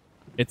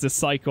 It's a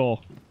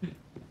cycle.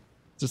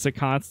 Just a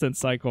constant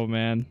cycle,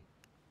 man.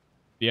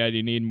 Yeah,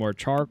 you need more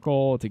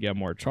charcoal to get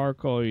more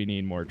charcoal. You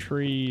need more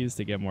trees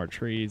to get more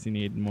trees. You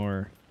need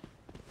more.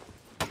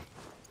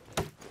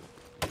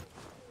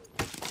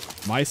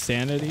 My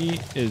sanity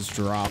is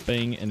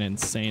dropping an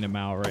insane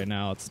amount right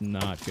now. It's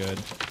not good.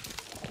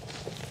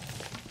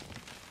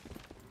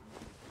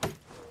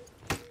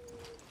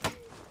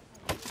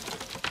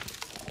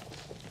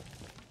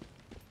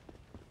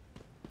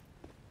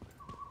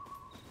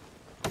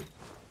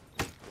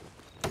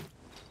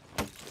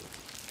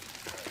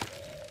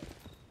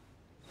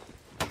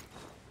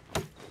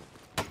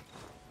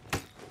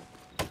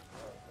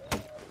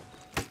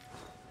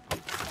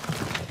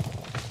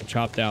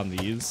 chop down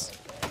these.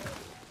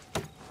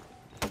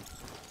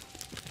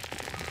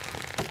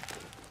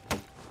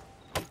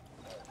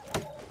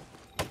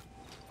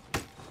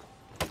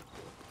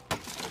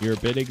 You're a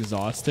bit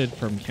exhausted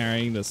from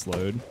carrying this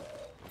load.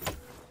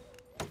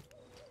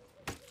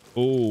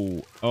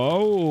 Oh,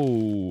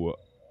 oh,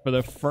 for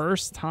the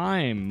first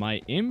time,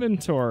 my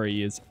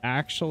inventory is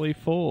actually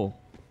full.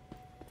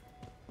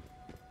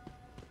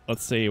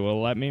 Let's see.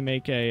 Well, let me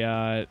make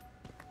a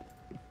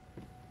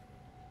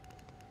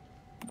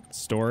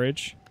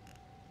storage.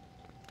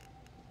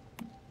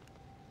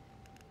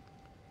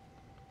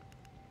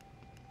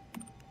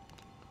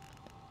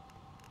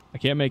 I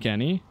can't make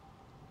any.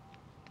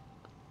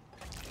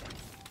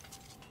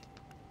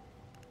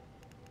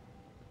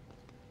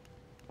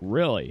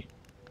 Really?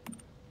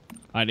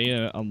 I need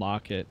to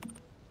unlock it.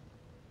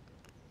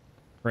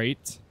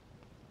 Crate.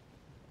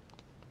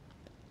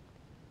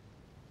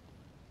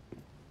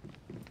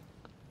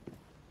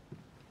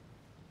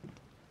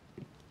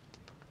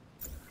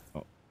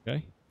 Oh,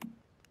 okay.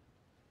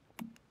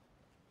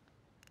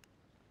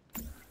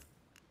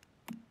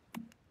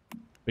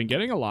 Been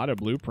getting a lot of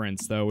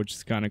blueprints though, which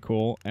is kind of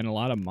cool, and a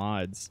lot of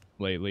mods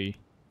lately.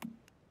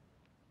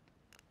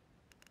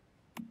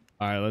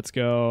 All right, let's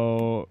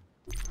go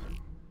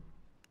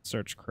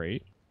search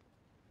crate.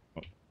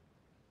 Oh,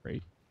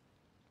 crate.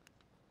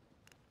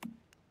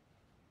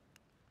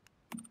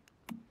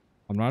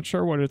 I'm not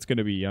sure what it's going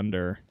to be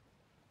under.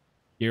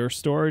 Gear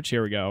storage.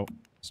 Here we go.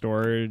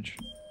 Storage.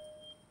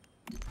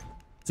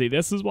 See,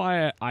 this is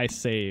why I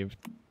saved.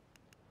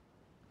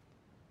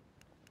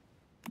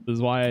 This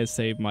is why I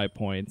save my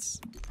points.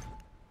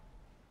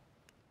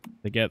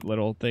 To get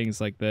little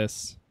things like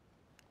this.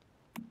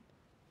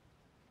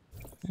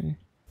 Okay.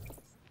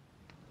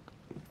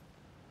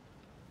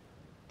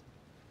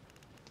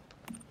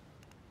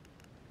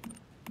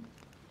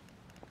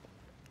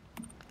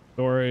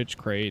 Storage,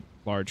 crate,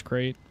 large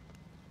crate.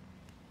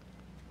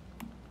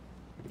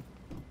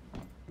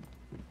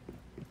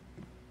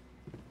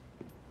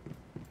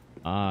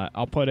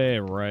 I'll put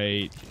it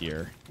right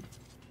here.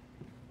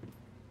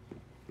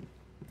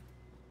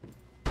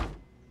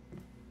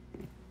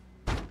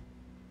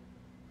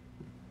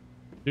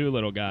 Two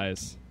little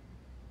guys.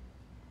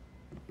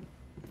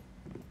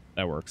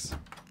 That works.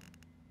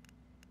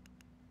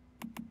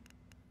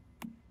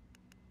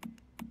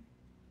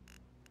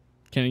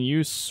 Can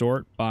you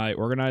sort by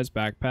organized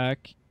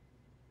backpack,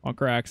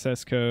 bunker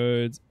access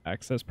codes,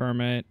 access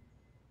permit,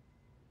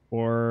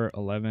 4,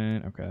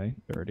 11, okay,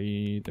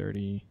 30,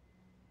 30.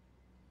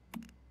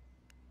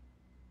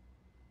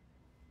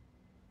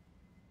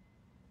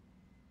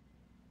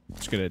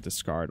 Just gonna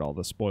discard all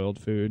the spoiled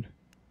food.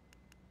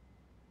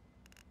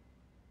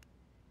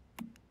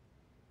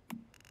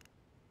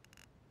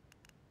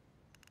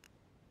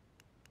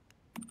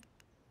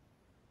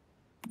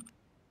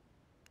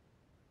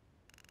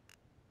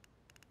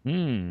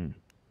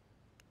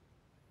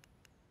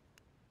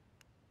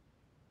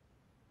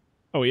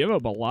 Oh, we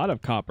have a lot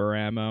of copper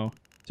ammo,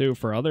 too,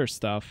 for other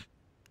stuff.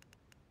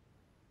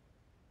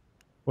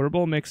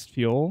 Portable mixed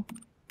fuel.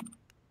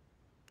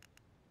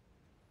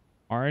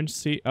 Orange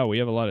seed. Oh, we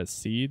have a lot of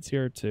seeds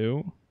here,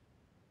 too.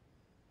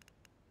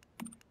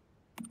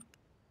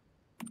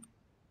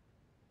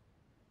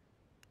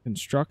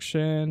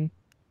 Construction.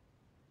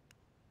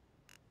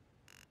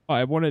 Oh, I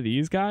have one of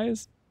these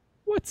guys?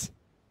 What?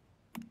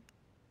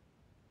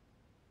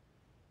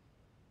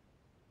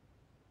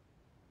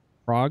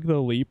 Frog the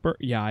Leaper?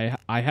 Yeah,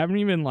 I haven't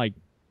even, like,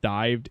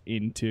 dived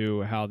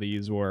into how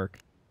these work.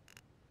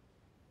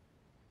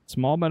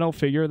 Small metal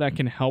figure that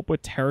can help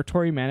with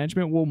territory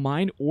management will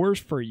mine ores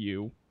for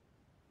you.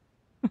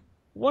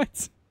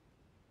 What?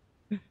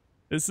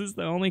 This is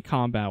the only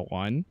combat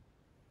one.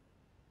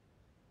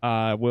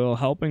 Will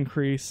help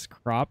increase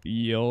crop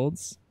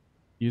yields.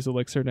 Use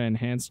elixir to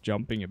enhance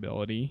jumping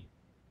ability.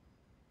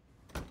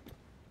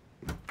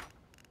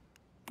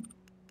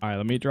 Alright,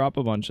 let me drop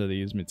a bunch of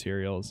these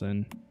materials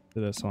in to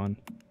this one.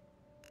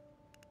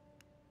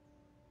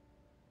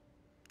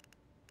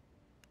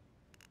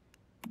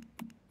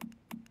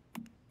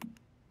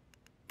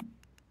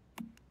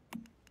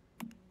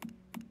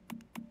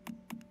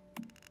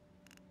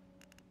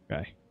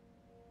 Okay.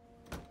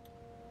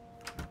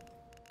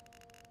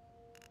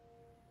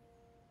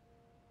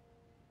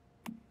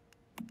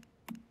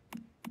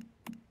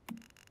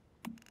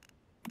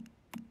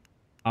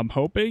 I'm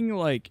hoping,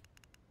 like,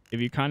 if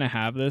you kind of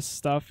have this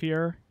stuff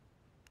here,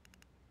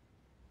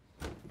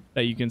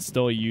 that you can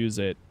still use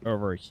it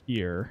over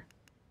here.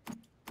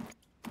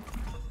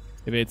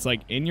 If it's,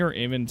 like, in your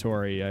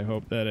inventory, I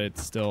hope that it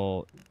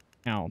still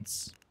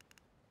counts.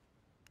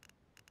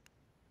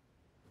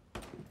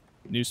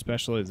 New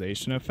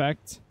specialization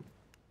effect.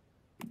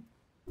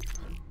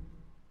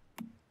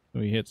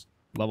 We hit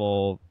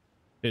level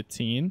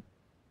 15.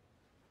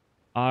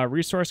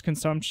 Resource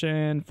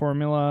consumption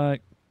formula,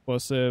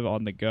 explosive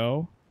on the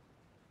go.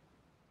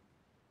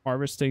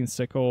 Harvesting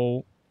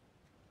sickle.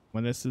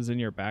 When this is in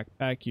your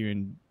backpack, you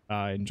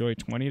enjoy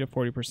 20 to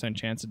 40%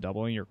 chance of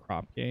doubling your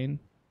crop gain.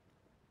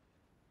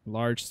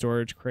 Large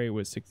storage crate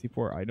with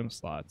 64 item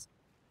slots.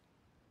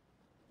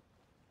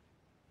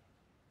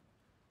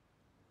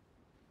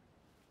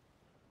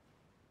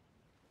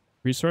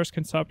 Resource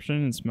consumption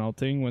and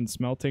smelting. When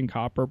smelting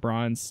copper,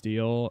 bronze,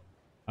 steel,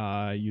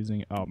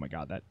 using... Oh my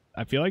god, that...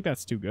 I feel like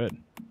that's too good.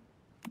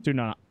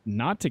 To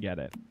not to get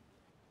it.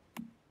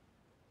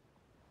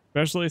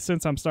 Especially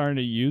since I'm starting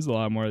to use a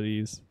lot more of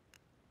these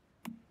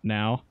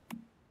now.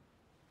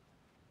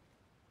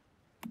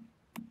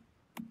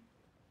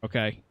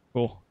 Okay,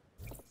 cool.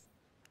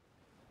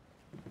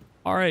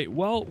 All right,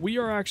 well, we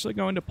are actually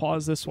going to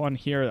pause this one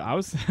here. I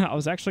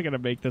was actually going to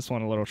make this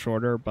one a little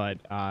shorter, but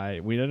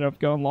we ended up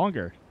going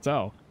longer.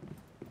 So,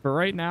 for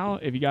right now,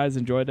 if you guys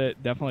enjoyed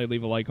it, definitely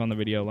leave a like on the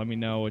video. Let me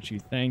know what you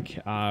think.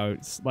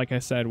 Like I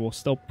said, we'll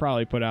still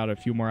probably put out a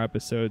few more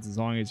episodes. As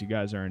long as you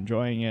guys are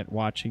enjoying it,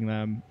 watching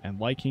them, and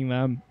liking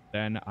them,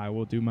 then I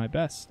will do my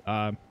best.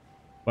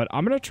 But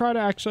I'm going to try to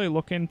actually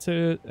look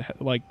into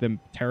like the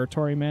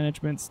territory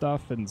management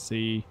stuff and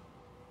see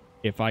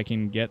if I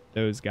can get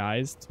those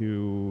guys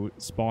to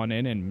spawn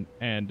in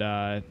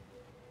and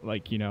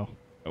like, you know,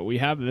 we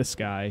have this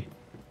guy,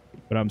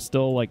 but I'm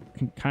still like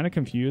kind of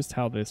confused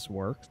how this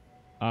works.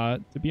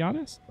 To be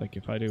honest, like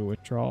if I do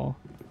withdrawal,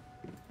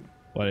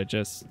 but it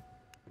just,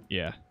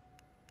 yeah,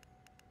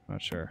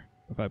 not sure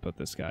if I put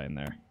this guy in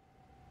there.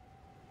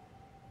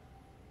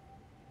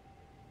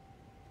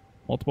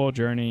 Multiple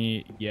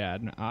journey, yeah,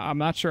 I'm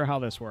not sure how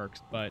this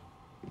works, but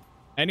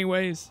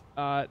anyways,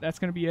 that's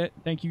gonna be it.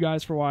 Thank you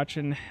guys for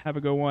watching. Have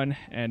a good one,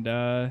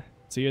 and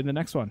see you in the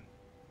next one.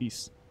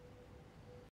 Peace.